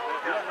pelea.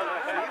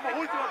 Seguimos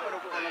último, pero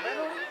por lo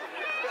menos...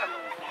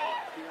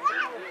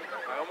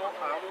 Hagamos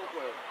un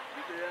juego.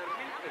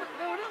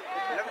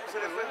 Mira cómo se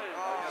le fue.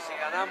 Si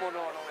ganamos no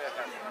voy a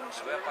dejar. Me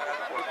voy a pagar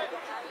el juego.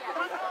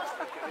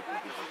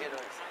 Quiero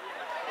eso.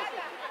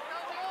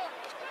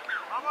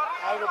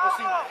 Algo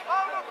posible.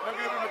 No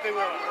quiero que me te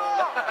huevo.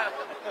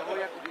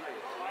 Voy a cumplir.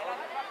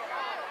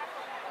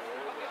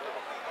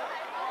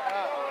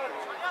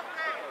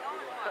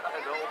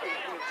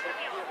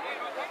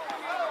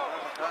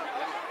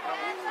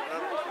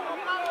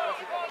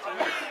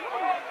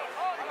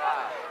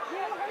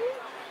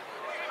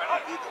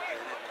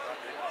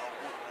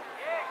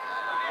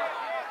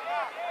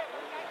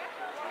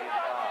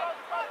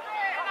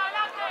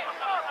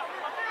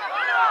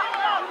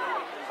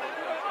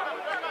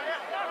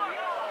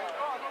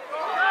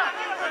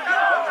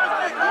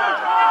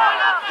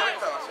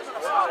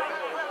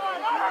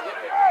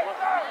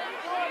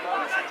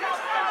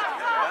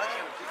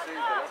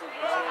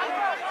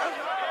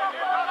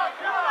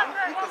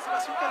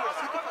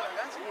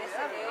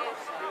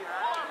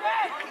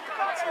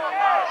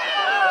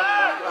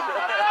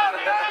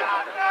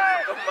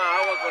 Toma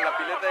agua con la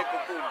pileta de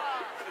Cocoon.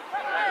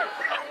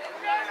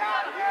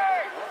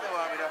 ¿Dónde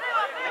va? Mira.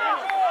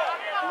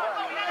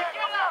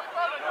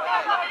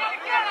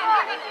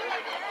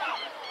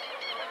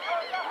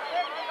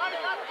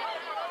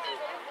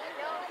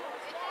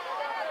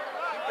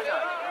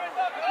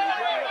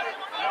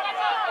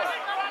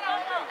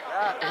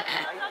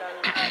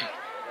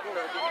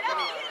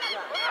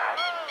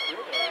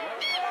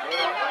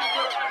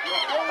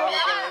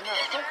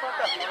 Son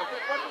fantásticos. Los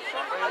 3 cuartos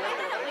son bien.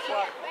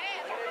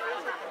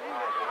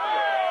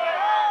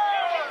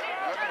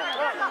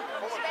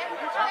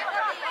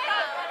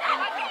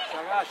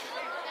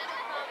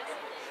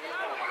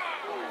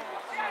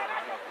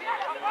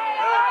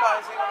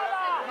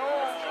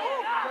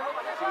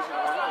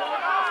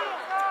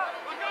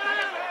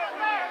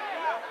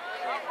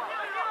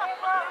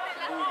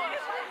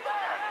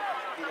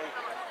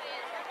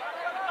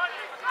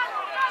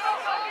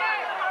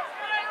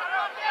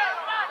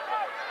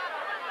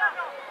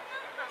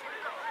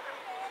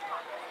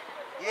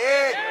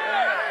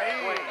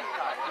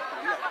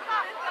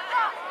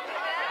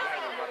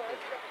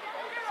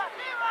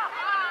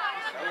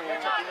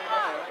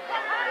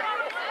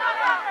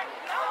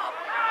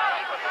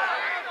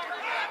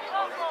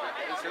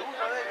 El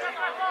segundo de ellos.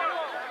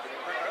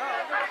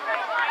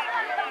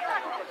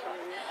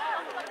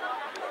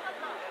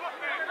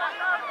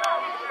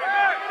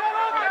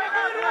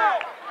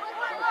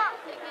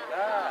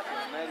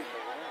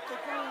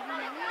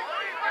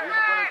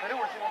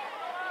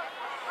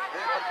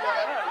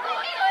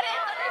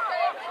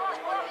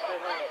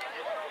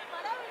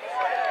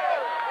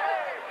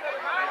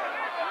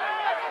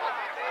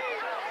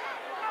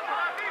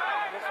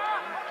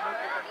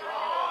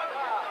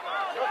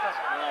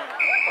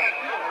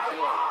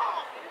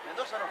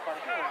 Mendoza nos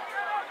partió.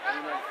 Hay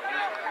una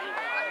diferencia.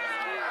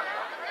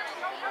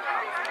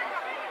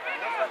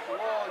 Mendoza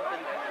jugó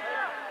inteligentemente.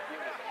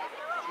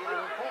 Tiene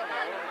un juego, ¿no?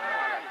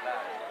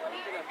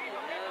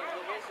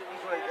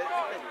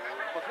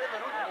 Cogiendo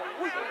el último.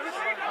 Uy, pero eso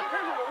es el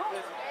tercero, ¿no?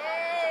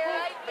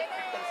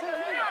 Tercero,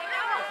 mira.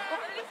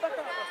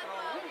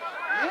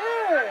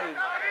 Bien.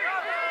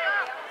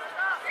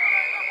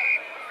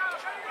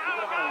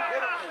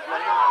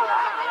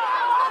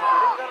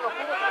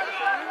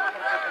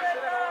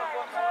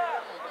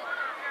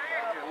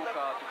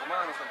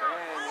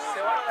 Se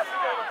van a la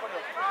fila de los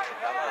colegios.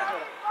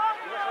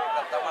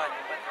 Tamaño,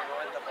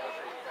 1,90 para 6.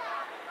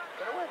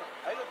 Pero bueno,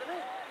 ahí lo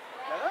tenés.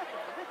 La gasta,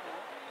 ¿no?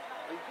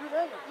 21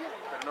 años tiene.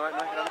 Pero no es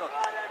grandote.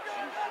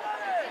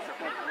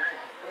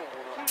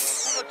 Un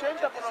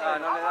 80 por lo menos. Ah,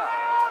 no le da.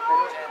 Pero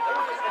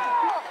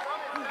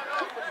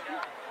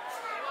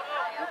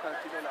busca el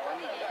chile de la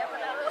vanilla.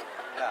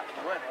 Claro. Y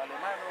bueno,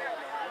 alemán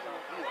no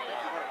pide.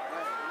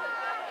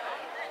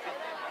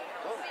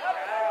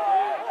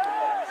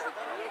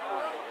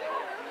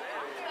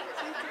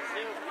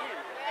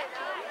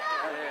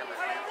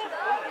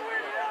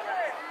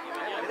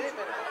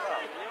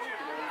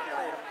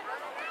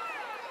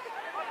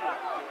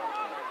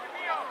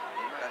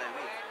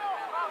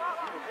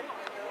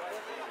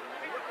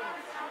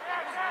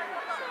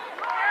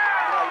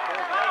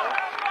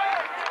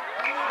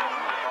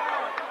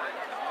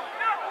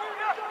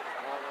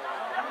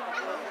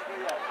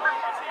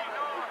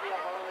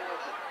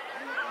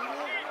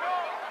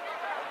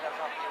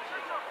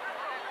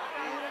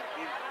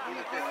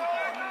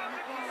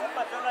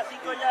 Pasó las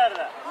 5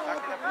 yardas.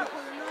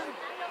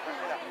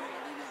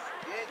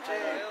 Bien, che.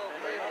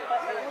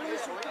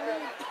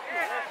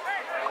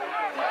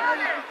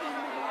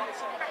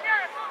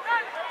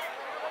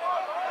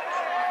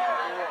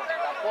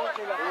 La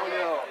Poche y la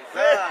Julio.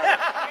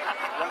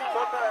 La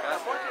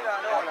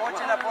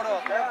Poche y la por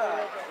otra.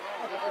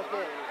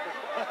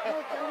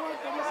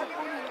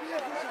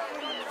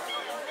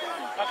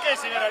 ¿A qué,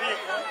 señora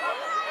vieja?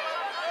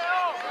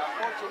 La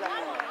Poche y la por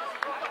otra.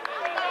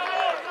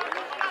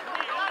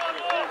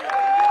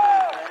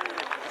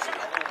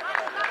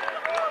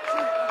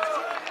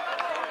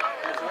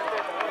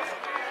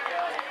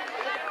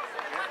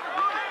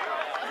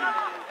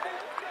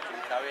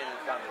 Está bien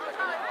el cambio.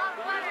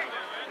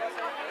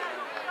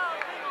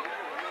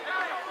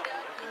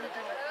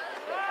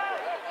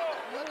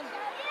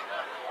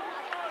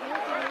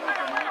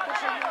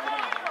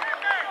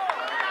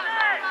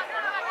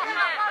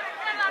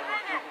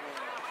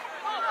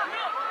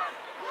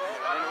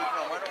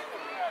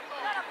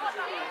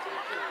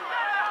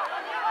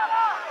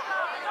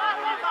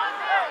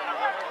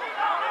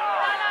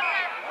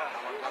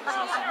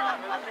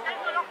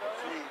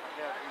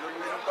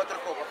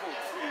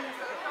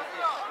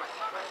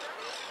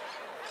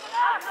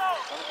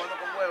 Estamos jugando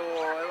con huevo,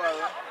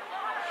 Eduardo.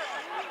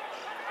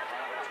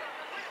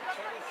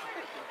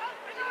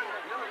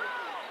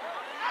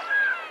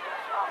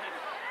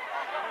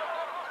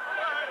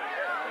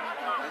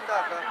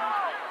 Ventaja.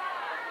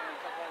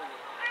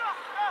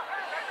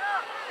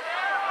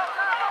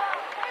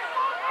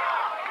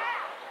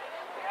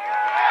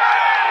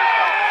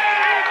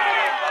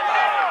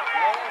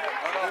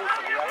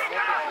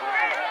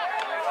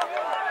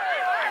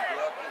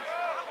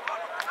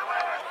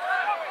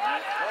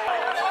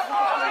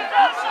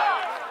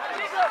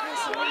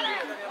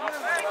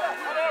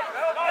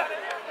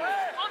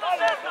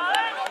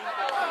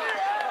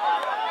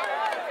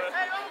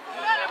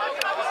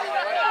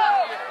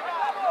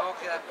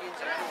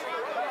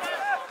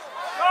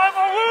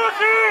 ¡Vamos,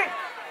 Guti!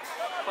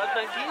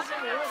 Faltan 15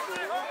 minutos.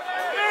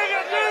 ¡Sigue,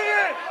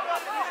 sigue!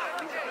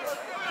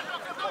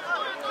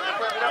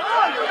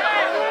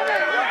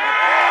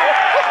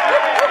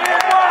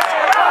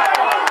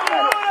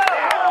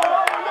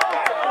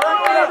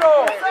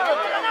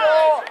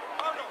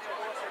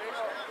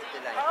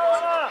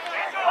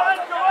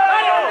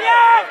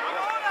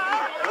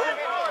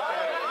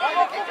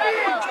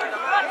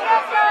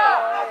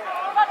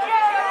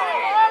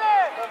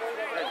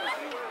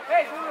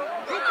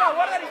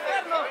 ¡Guarda el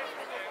interno!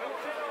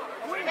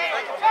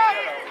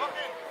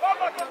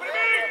 ¡Vamos a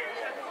comprimir!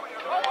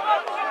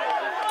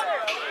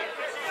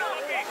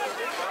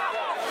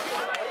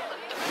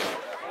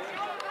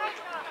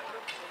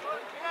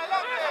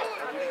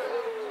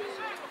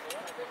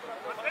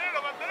 ¡Mantenelo,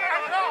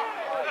 mantenelo!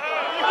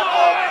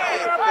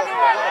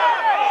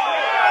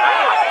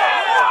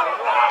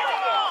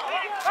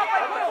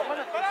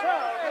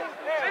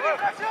 ¡Sin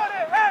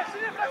infracciones!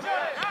 ¡Sin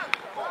infracciones!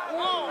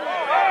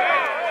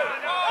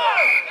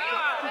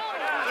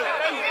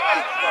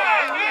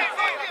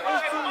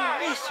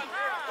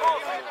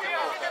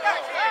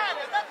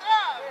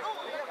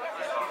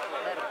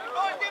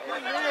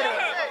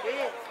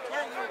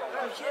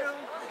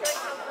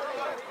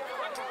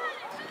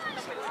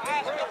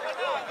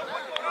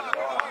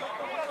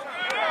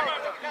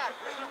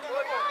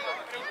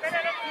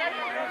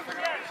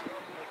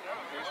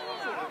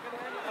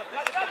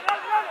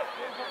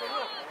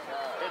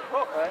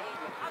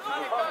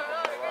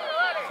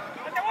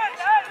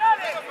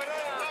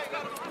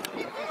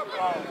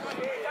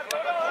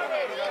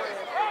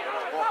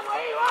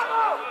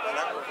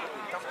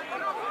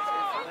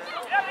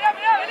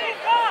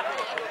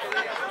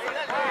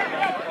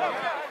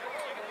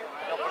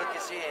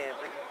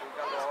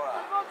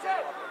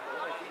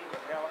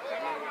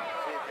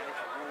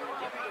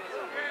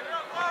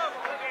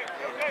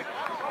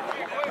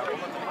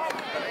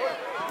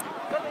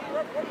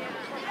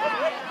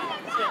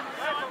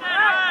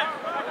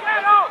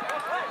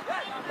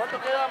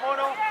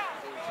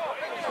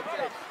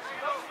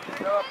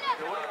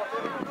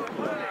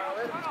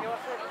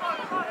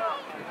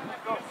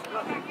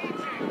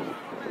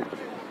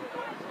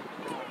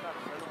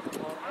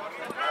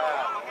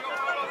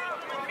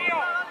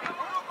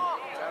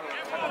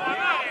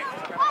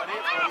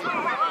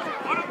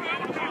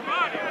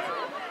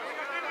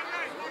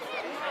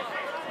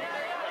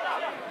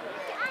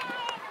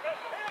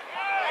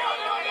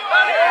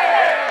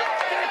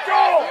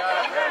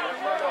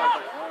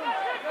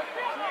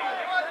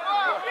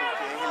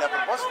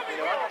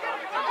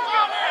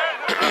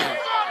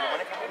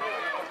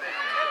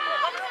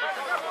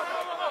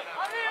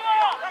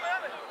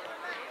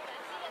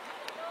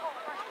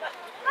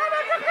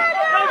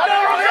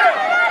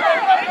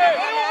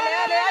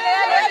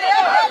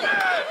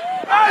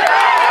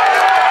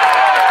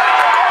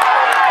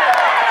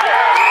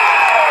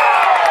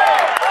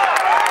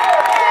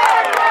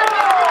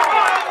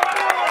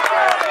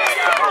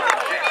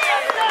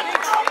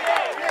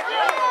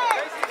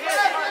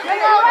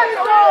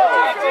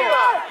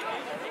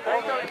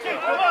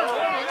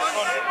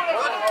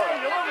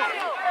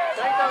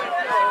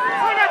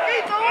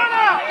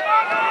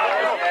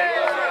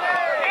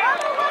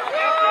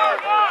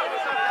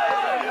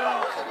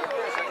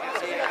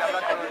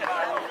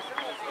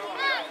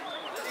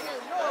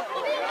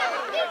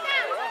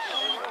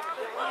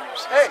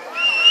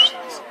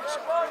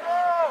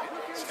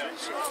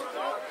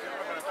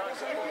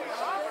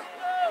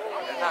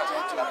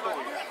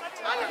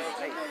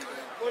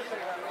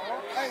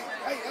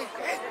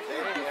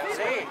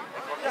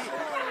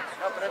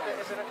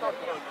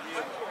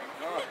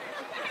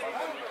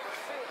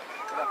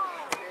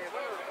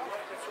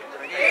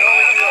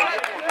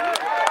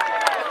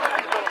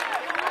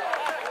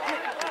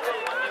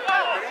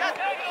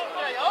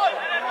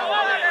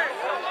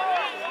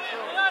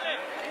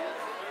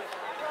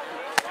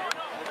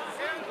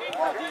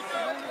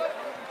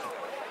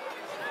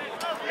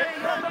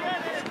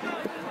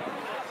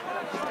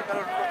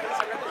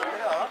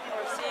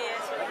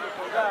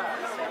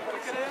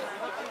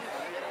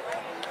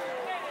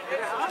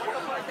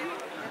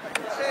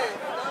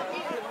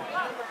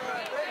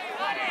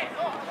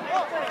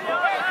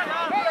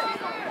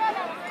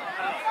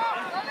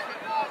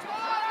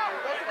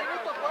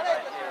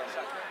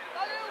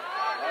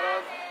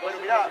 Bueno,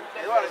 mira,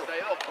 Eduardo,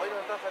 hoy nos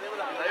está saliendo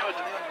la final.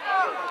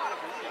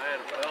 A ver,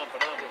 perdón.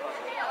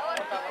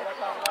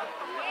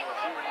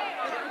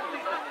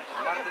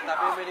 Aparte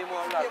también venimos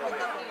a hablar.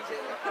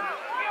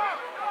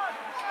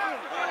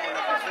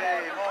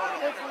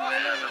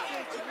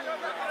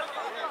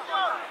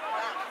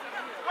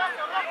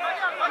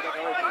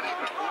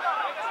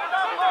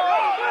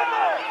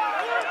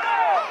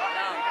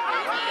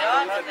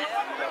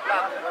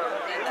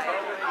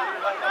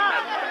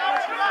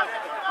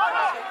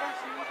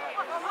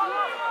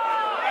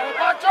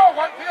 ¡Macho,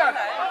 Juan, cuidado!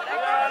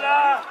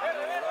 Cuidala.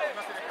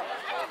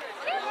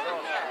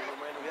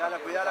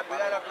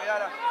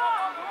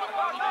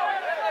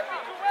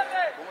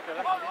 ¿Cómo te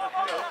agarras bien la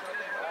fila?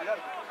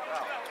 Cuidado.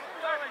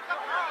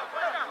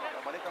 La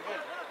maneja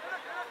bien.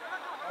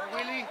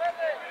 Willy.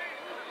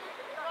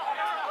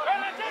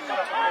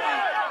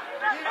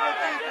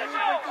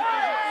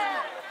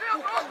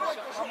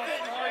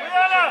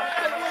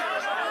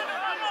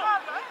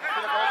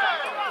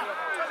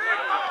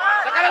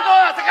 ¡Sácala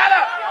toda,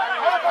 sácala!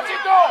 ¡Vamos,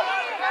 Pachito!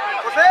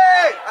 ¡José!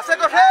 ¡Hace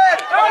correr!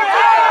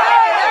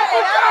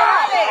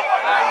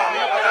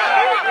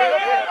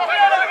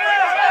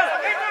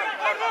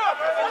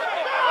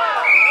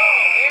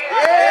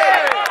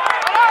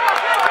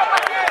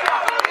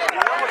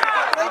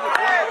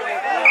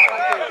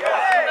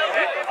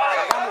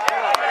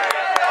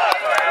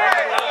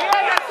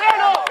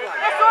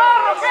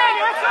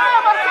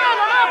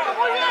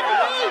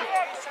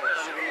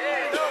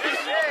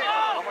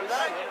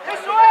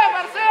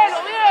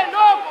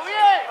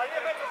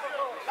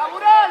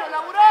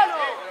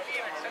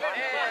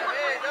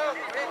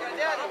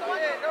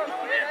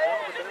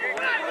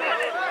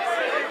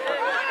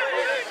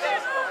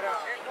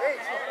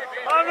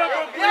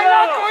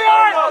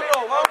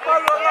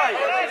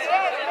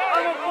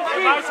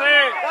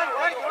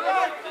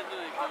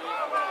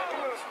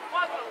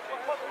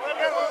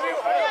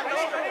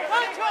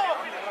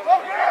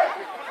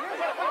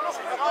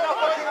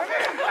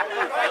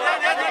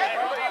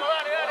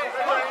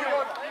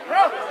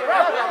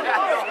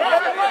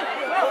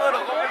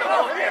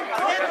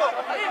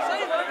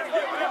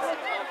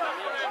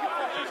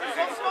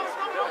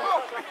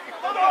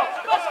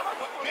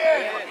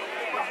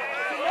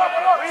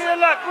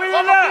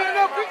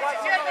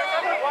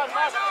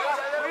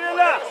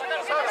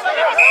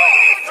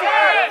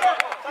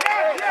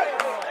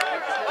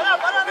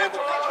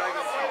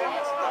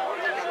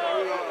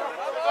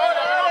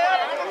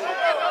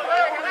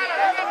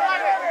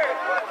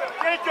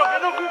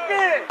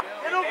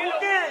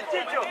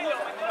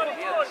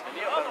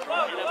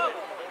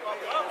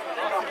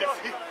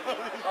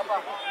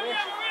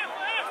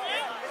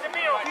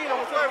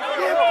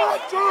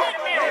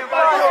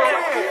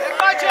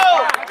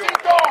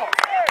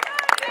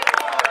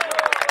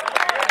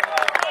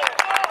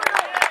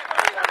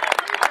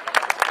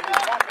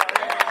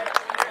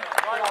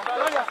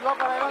 va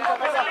para adelante,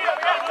 para allá.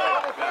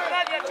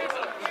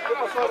 ¿Qué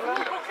pasó, Hernán?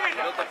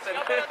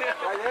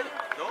 ¿Hay él?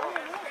 ¿No?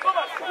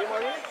 ¿Seguimos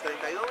ahí?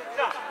 32.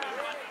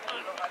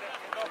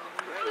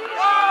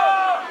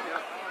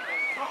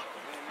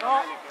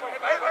 No.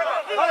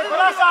 ¡Dale,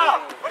 Coraza!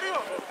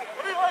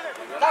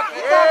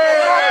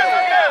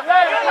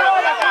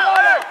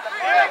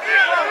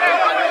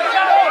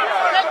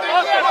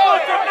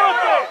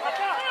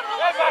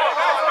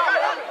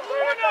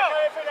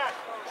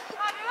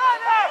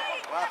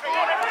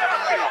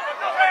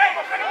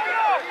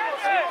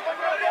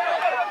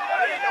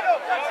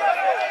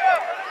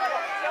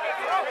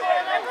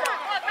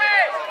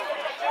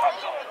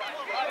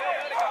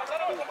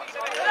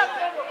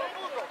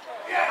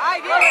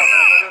 ¡Ay, viene!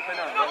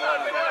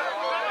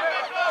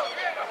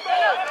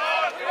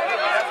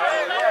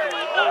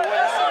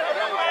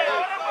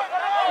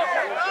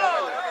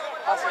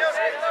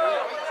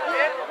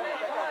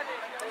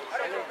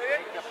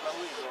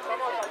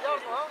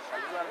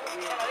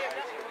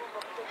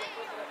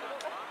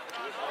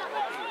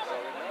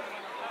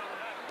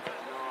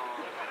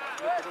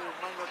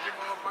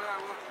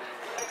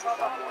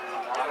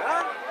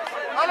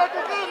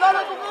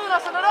 ¡Dale, Cuquín!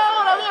 ¡Acelerá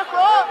ahora, viejo!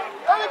 ¿Eh?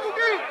 ¡Dale,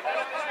 Cuquín!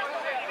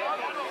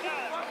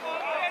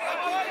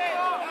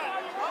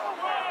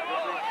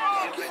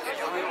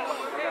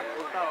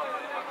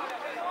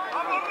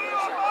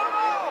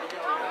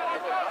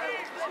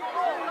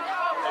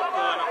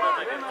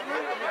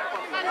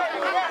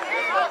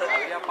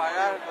 Voy a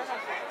pagar.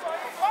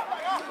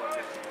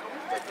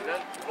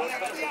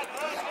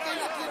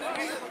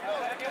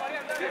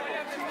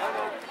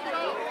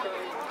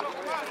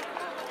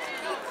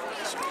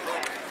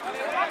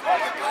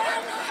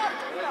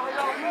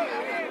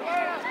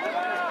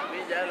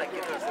 Ya la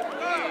quiero hacer muy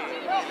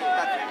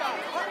táctica.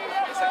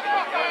 Esa que le lleva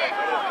la cuerda de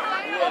Cuba,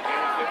 que es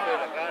el jefe de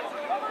la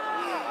cárcel.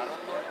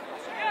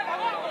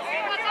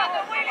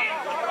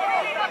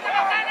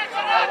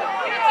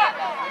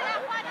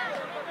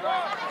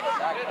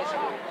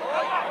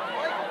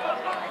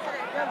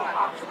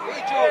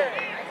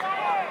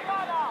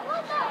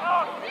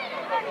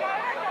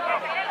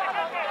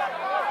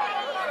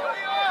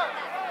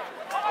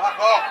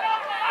 ¡Abajo!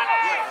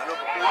 Mierda,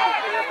 loco, qué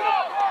duro.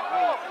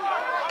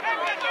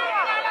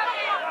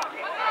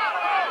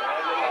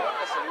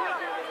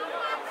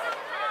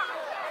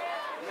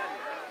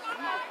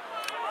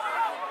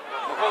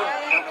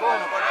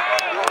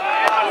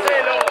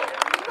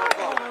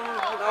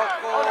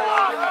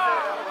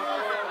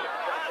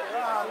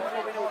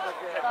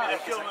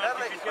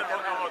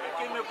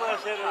 ¿Quién me puede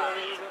hacer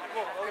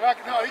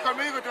No, dijo el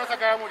médico que te vas a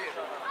cagar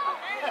muriendo.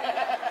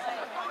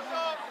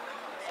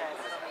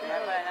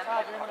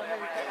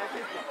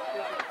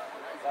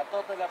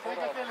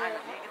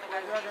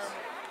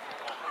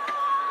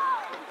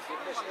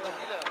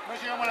 No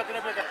llegamos a la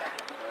terapia de caja.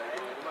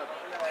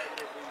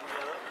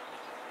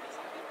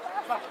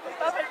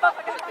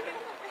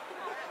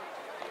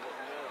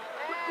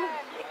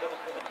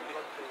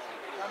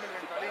 Dame el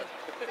ventolín.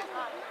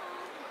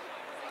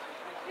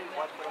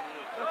 4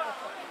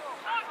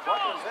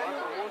 en 6.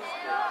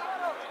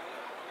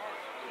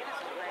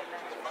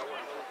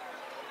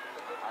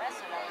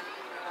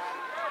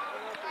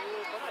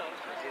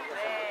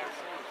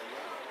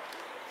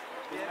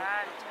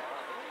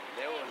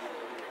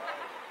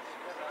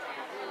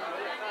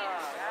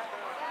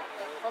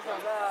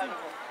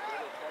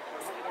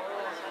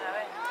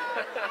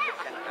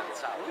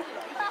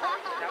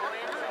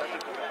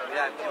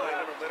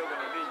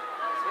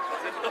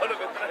 todo lo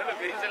contrario a lo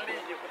que dice el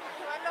niño?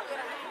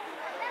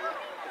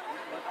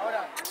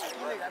 Ahora, ¿a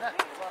quién le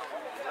ganaste? ¿A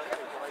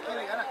quién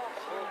le ganaste?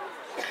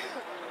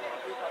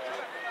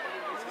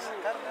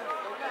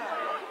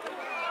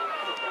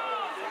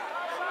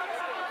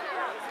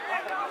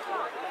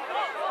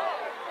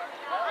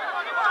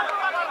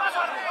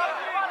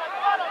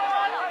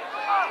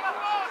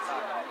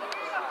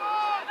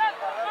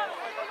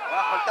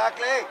 ¡Bajo el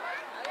tackle!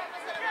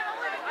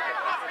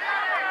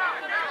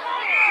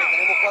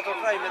 Tenemos 4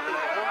 tries, mete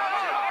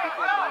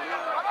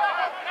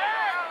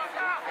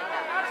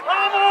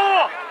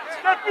 ¡Vamos!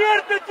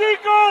 ¡Despierte,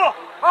 chicos!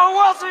 ¡Vamos,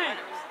 Guasi!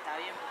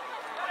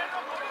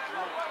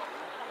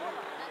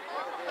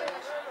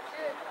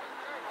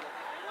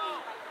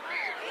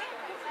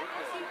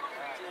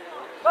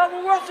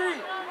 ¡Vamos,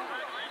 Guasi!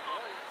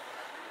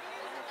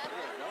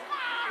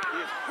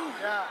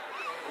 Ya.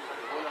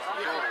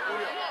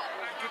 Julio,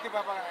 ¿qué te va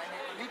a pagar? ¿En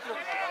el litro te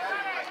va a pagar?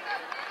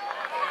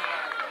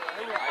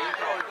 Ahí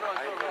entró.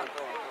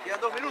 Quedan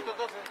 2 minutos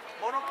entonces.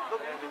 ¿Mono? 2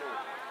 minutos.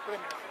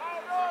 Premio.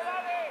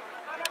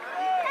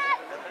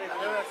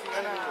 Ahora si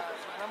gana,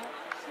 si ganamos,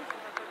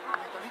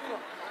 ¿en litro?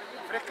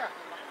 ¿Fresca?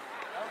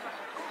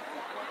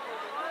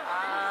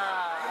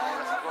 Ah,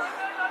 ahora se come.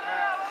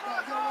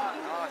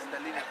 No, está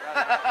en línea.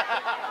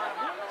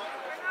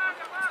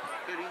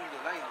 Qué lindo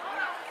line.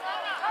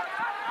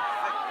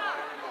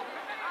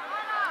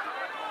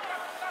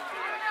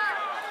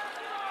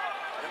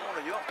 ¿Cómo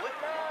lo llevan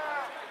puesto?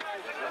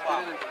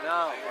 Tienen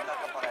entrenado.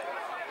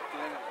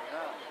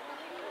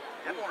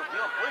 Ya como lo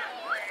llevan puesto.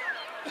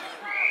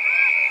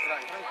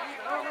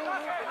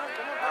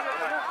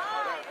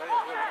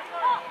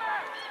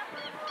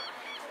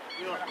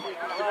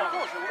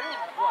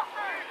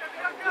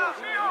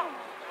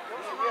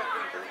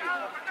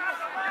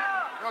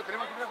 No,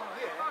 tenemos que ir con los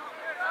 10, ¿eh?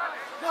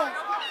 No,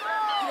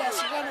 mira,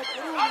 si gano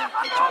por uno,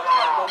 me chupo.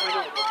 2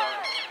 minutos.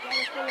 Ya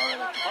después voy a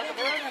la chupa, gano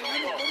por uno,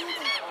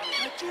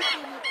 me chupo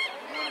y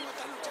me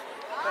mata lucha.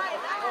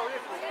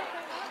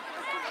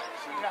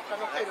 Si mira hasta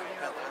los 0,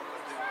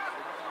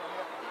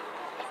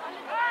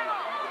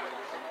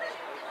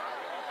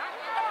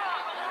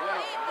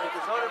 El que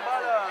sobre en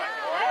bala,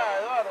 ya,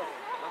 Eduardo.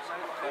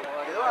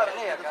 Eduardo,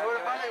 el que sobre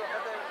en bala y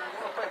bajate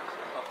unos pesos.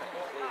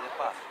 Sí,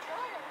 despacio.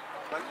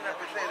 Parece una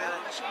pecera.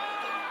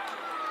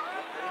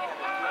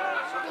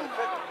 Son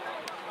perfectos.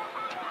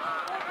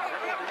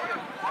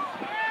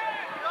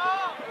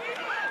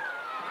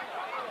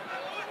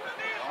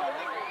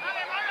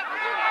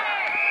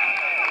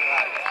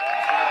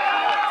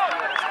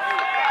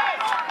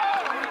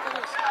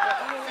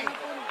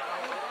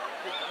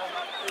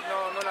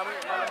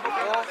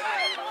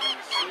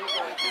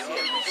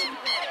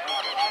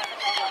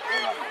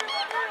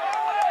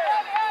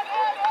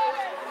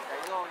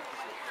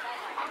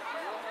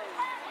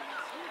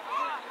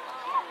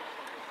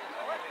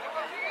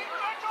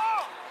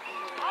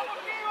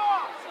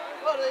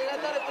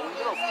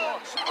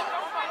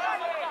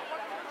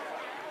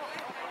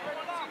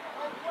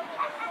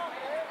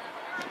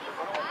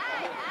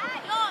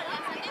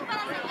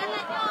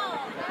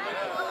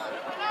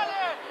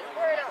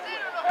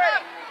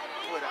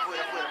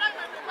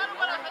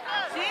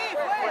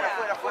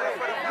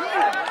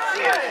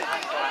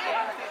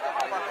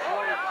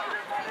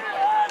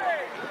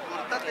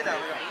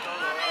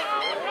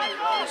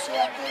 O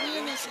sea, que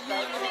viene, se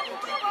lleva la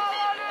contra.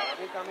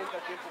 Es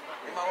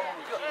más vamos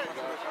mucho.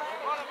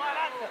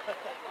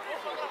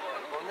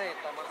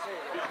 Boneta,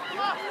 Marcelo.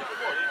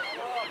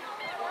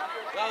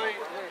 Gaby.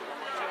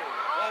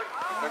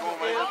 Está como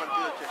maneja el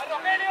partido, che.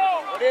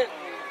 Gabriel.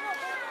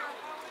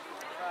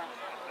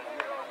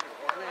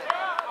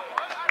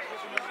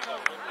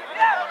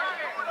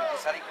 Hay que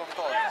salir con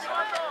todo.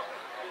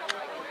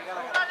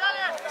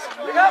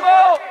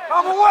 ¡Llegamos!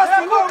 ¡Vamos,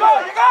 Huaziul!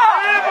 ¡Vamos! ¡Llegamos!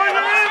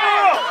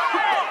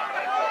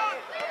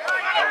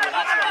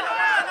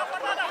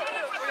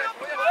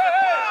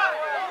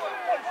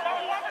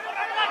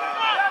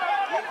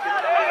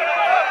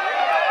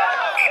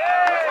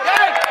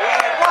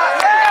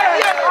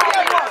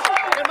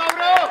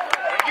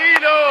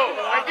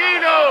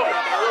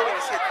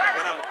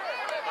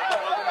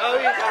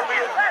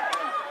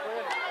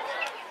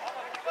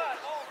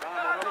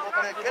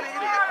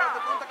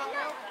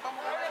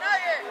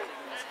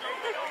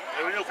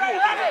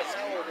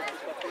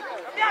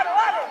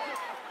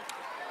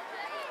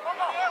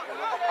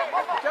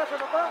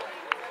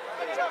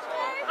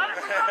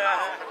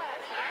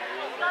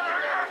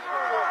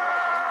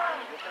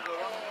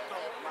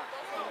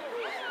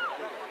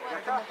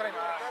 No trae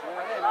más.